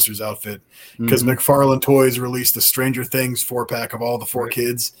Ghostbusters outfit, because McFarlane Toys released the Stranger Things 4-pack of all the 4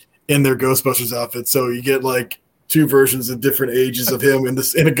 kids in their Ghostbusters outfit. So you get like 2 versions of different ages of him in a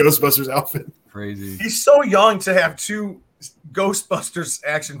Ghostbusters outfit. Crazy. He's so young to have 2 Ghostbusters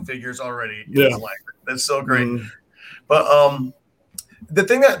action figures already in his life. That's so great. But the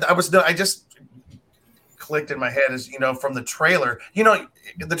thing that I just clicked in my head is, from the trailer,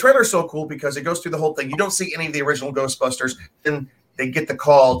 the trailer is so cool because it goes through the whole thing. You don't see any of the original Ghostbusters, and they get the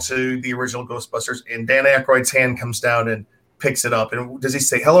call to the original Ghostbusters, and Dan Aykroyd's hand comes down and picks it up. And does he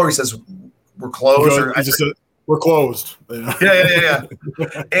say hello, or he says we're closed? We're closed. Yeah.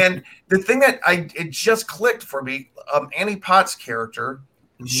 And the thing that it just clicked for me, Annie Potts' character,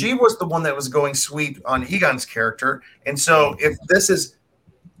 she was the one that was going sweet on Egon's character. And so if this is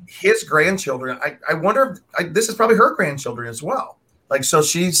his grandchildren, I wonder if this is probably her grandchildren as well. Like, so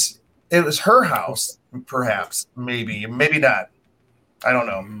it was her house, perhaps, maybe not. I don't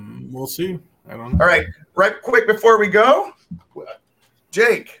know. We'll see. I don't know. All right, quick before we go,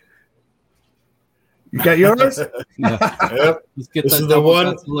 Jake. You got yours? Yep. This is the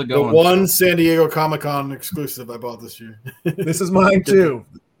one San Diego Comic-Con exclusive I bought this year. This is mine too.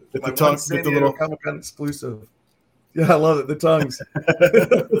 The tongue, San Diego Comic-Con exclusive. Yeah, I love it. The tongues.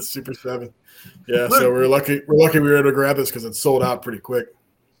 Super 7. Yeah, Luke, so we're lucky we were able to grab this because it sold out pretty quick.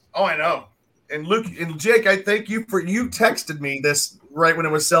 Oh, I know. And Luke and Jake, I thank you you texted me this right when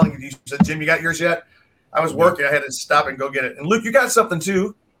it was selling. You said, Jim, you got yours yet? I was working. I had to stop and go get it. And Luke, you got something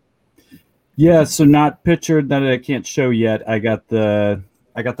too. Yeah, so not pictured that I can't show yet. I got the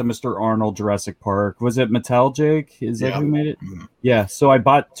Mr. Arnold Jurassic Park. Was it Mattel, Jake? Is that who made it? Yeah, so I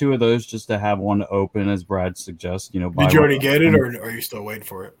bought 2 of those just to have one open, as Brad suggests. Did you already get it, or are you still waiting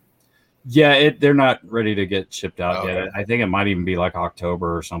for it? Yeah, they're not ready to get shipped out yet. I think it might even be like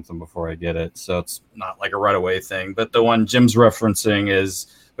October or something before I get it. So it's not like a right away thing. But the one Jim's referencing is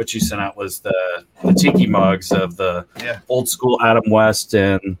what you sent out was the tiki mugs of the old school Adam West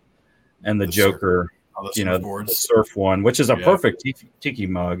and the Joker. The surf one, which is a perfect tiki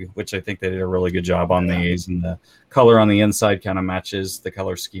mug, which I think they did a really good job on these, and the color on the inside kind of matches the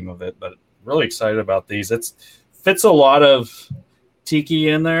color scheme of it. But really excited about these. It fits a lot of tiki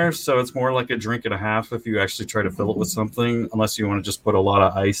in there, so it's more like a drink and a half if you actually try to fill it with something, unless you want to just put a lot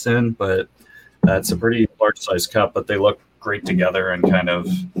of ice in. But it's a pretty large size cup, but they look great together, and kind of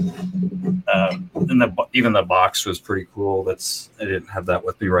even the box was pretty cool. I didn't have that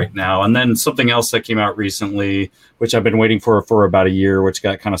with me right now. And then something else that came out recently, which I've been waiting for about a year, which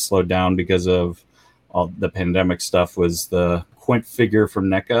got kind of slowed down because of all the pandemic stuff, was the Quint figure from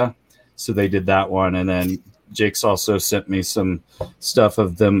NECA. So they did that one, and then Jake's also sent me some stuff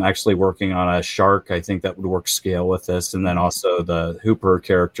of them actually working on a shark. I think that would work scale with this. And then also the Hooper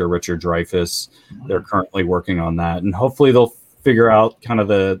character, Richard Dreyfuss. They're currently working on that. And hopefully they'll figure out kind of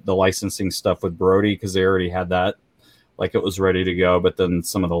the licensing stuff with Brody, because they already had that. Like it was ready to go, but then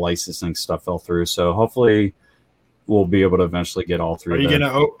some of the licensing stuff fell through. So hopefully we'll be able to eventually get all through. Are you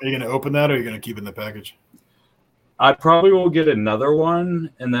gonna open that, or are you gonna keep it in the package? I probably will get another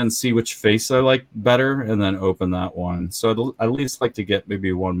one and then see which face I like better, and then open that one. So I'd at least like to get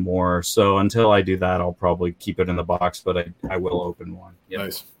maybe one more. So until I do that, I'll probably keep it in the box, but I will open one. Yep.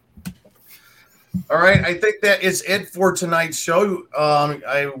 Nice. All right, I think that is it for tonight's show.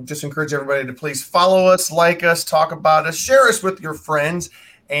 I just encourage everybody to please follow us, like us, talk about us, share us with your friends,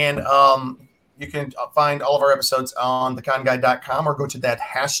 and you can find all of our episodes on theconguy.com or go to that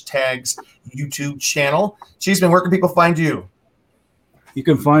hashtag's YouTube channel. Cheeseman, where can people find you? You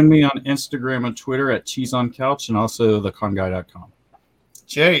can find me on Instagram and Twitter at CheeseOnCouch, and also theconguy.com.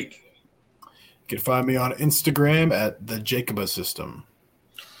 Jake. You can find me on Instagram at the Jacoba System.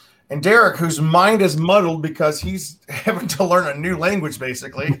 And Derek, whose mind is muddled because he's having to learn a new language,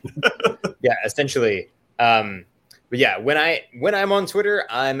 basically. Yeah, essentially. But yeah, when I'm on Twitter,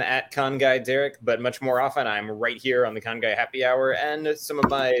 I'm at ConGuyDerek, but much more often I'm right here on the ConGuy Happy Hour, and some of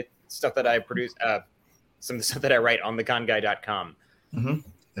my stuff that I produce, some of the stuff that I write on theconguy.com. Mm-hmm.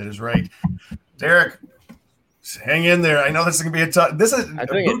 That is right. Derek, hang in there. I know this is going to be a tough. This is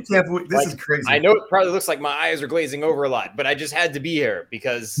boot camp. This is crazy. I know it probably looks like my eyes are glazing over a lot, but I just had to be here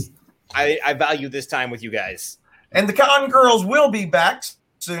because I value this time with you guys. And the Con Girls will be back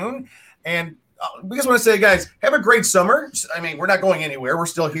soon. And we just want to say, guys, have a great summer. I mean, we're not going anywhere. We're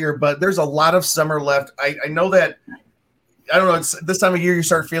still here, but there's a lot of summer left. I know that, I don't know, it's this time of year you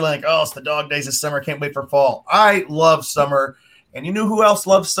start feeling like, oh, it's the dog days of summer. Can't wait for fall. I love summer. And you know who else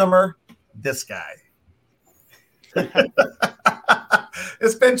loves summer? This guy.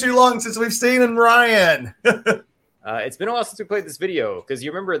 It's been too long since we've seen him, Ryan. It's been a while since we played this video, because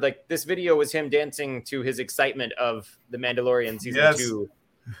you remember, like, this video was him dancing to his excitement of The Mandalorian Season 2.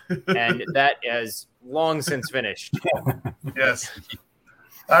 And that has long since finished. Yes.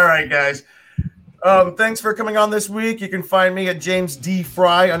 All right, guys. Thanks for coming on this week. You can find me at James D.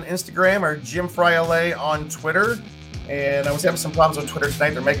 Fry on Instagram or Jim Fry LA on Twitter. And I was having some problems with Twitter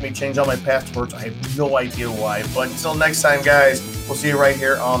tonight. They're making me change all my passwords. I have no idea why. But until next time, guys, we'll see you right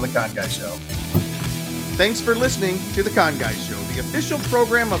here on The Con Guy Show. Thanks for listening to The Con Guy Show, the official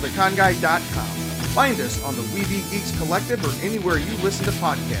program of theconguy.com. Find us on the We Be Geeks Collective or anywhere you listen to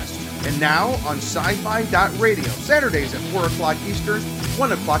podcasts. And now on sci-fi.radio, Saturdays at 4 o'clock Eastern,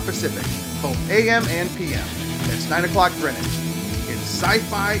 1 o'clock Pacific, both AM and PM. That's 9 o'clock Greenwich. It's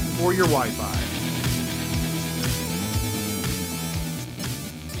sci-fi for your Wi-Fi.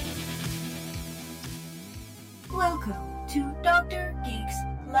 Welcome to Dr. Geek's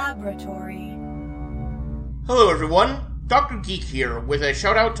Laboratory. Hello everyone, Dr. Geek here with a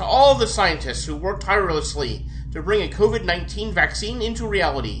shout out to all the scientists who worked tirelessly to bring a COVID-19 vaccine into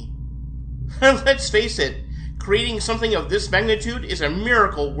reality. Let's face it, creating something of this magnitude is a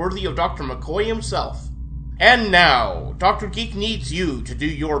miracle worthy of Dr. McCoy himself. And now, Dr. Geek needs you to do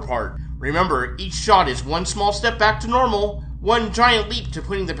your part. Remember, each shot is one small step back to normal, one giant leap to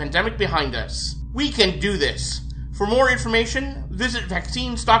putting the pandemic behind us. We can do this. For more information, visit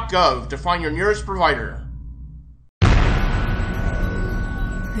vaccines.gov to find your nearest provider.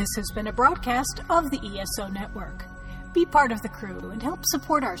 This has been a broadcast of the ESO Network. Be part of the crew and help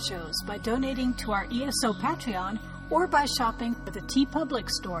support our shows by donating to our ESO Patreon or by shopping at the TeePublic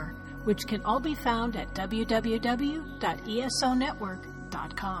store, which can all be found at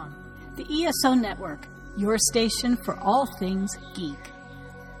www.esonetwork.com. The ESO Network, your station for all things geek.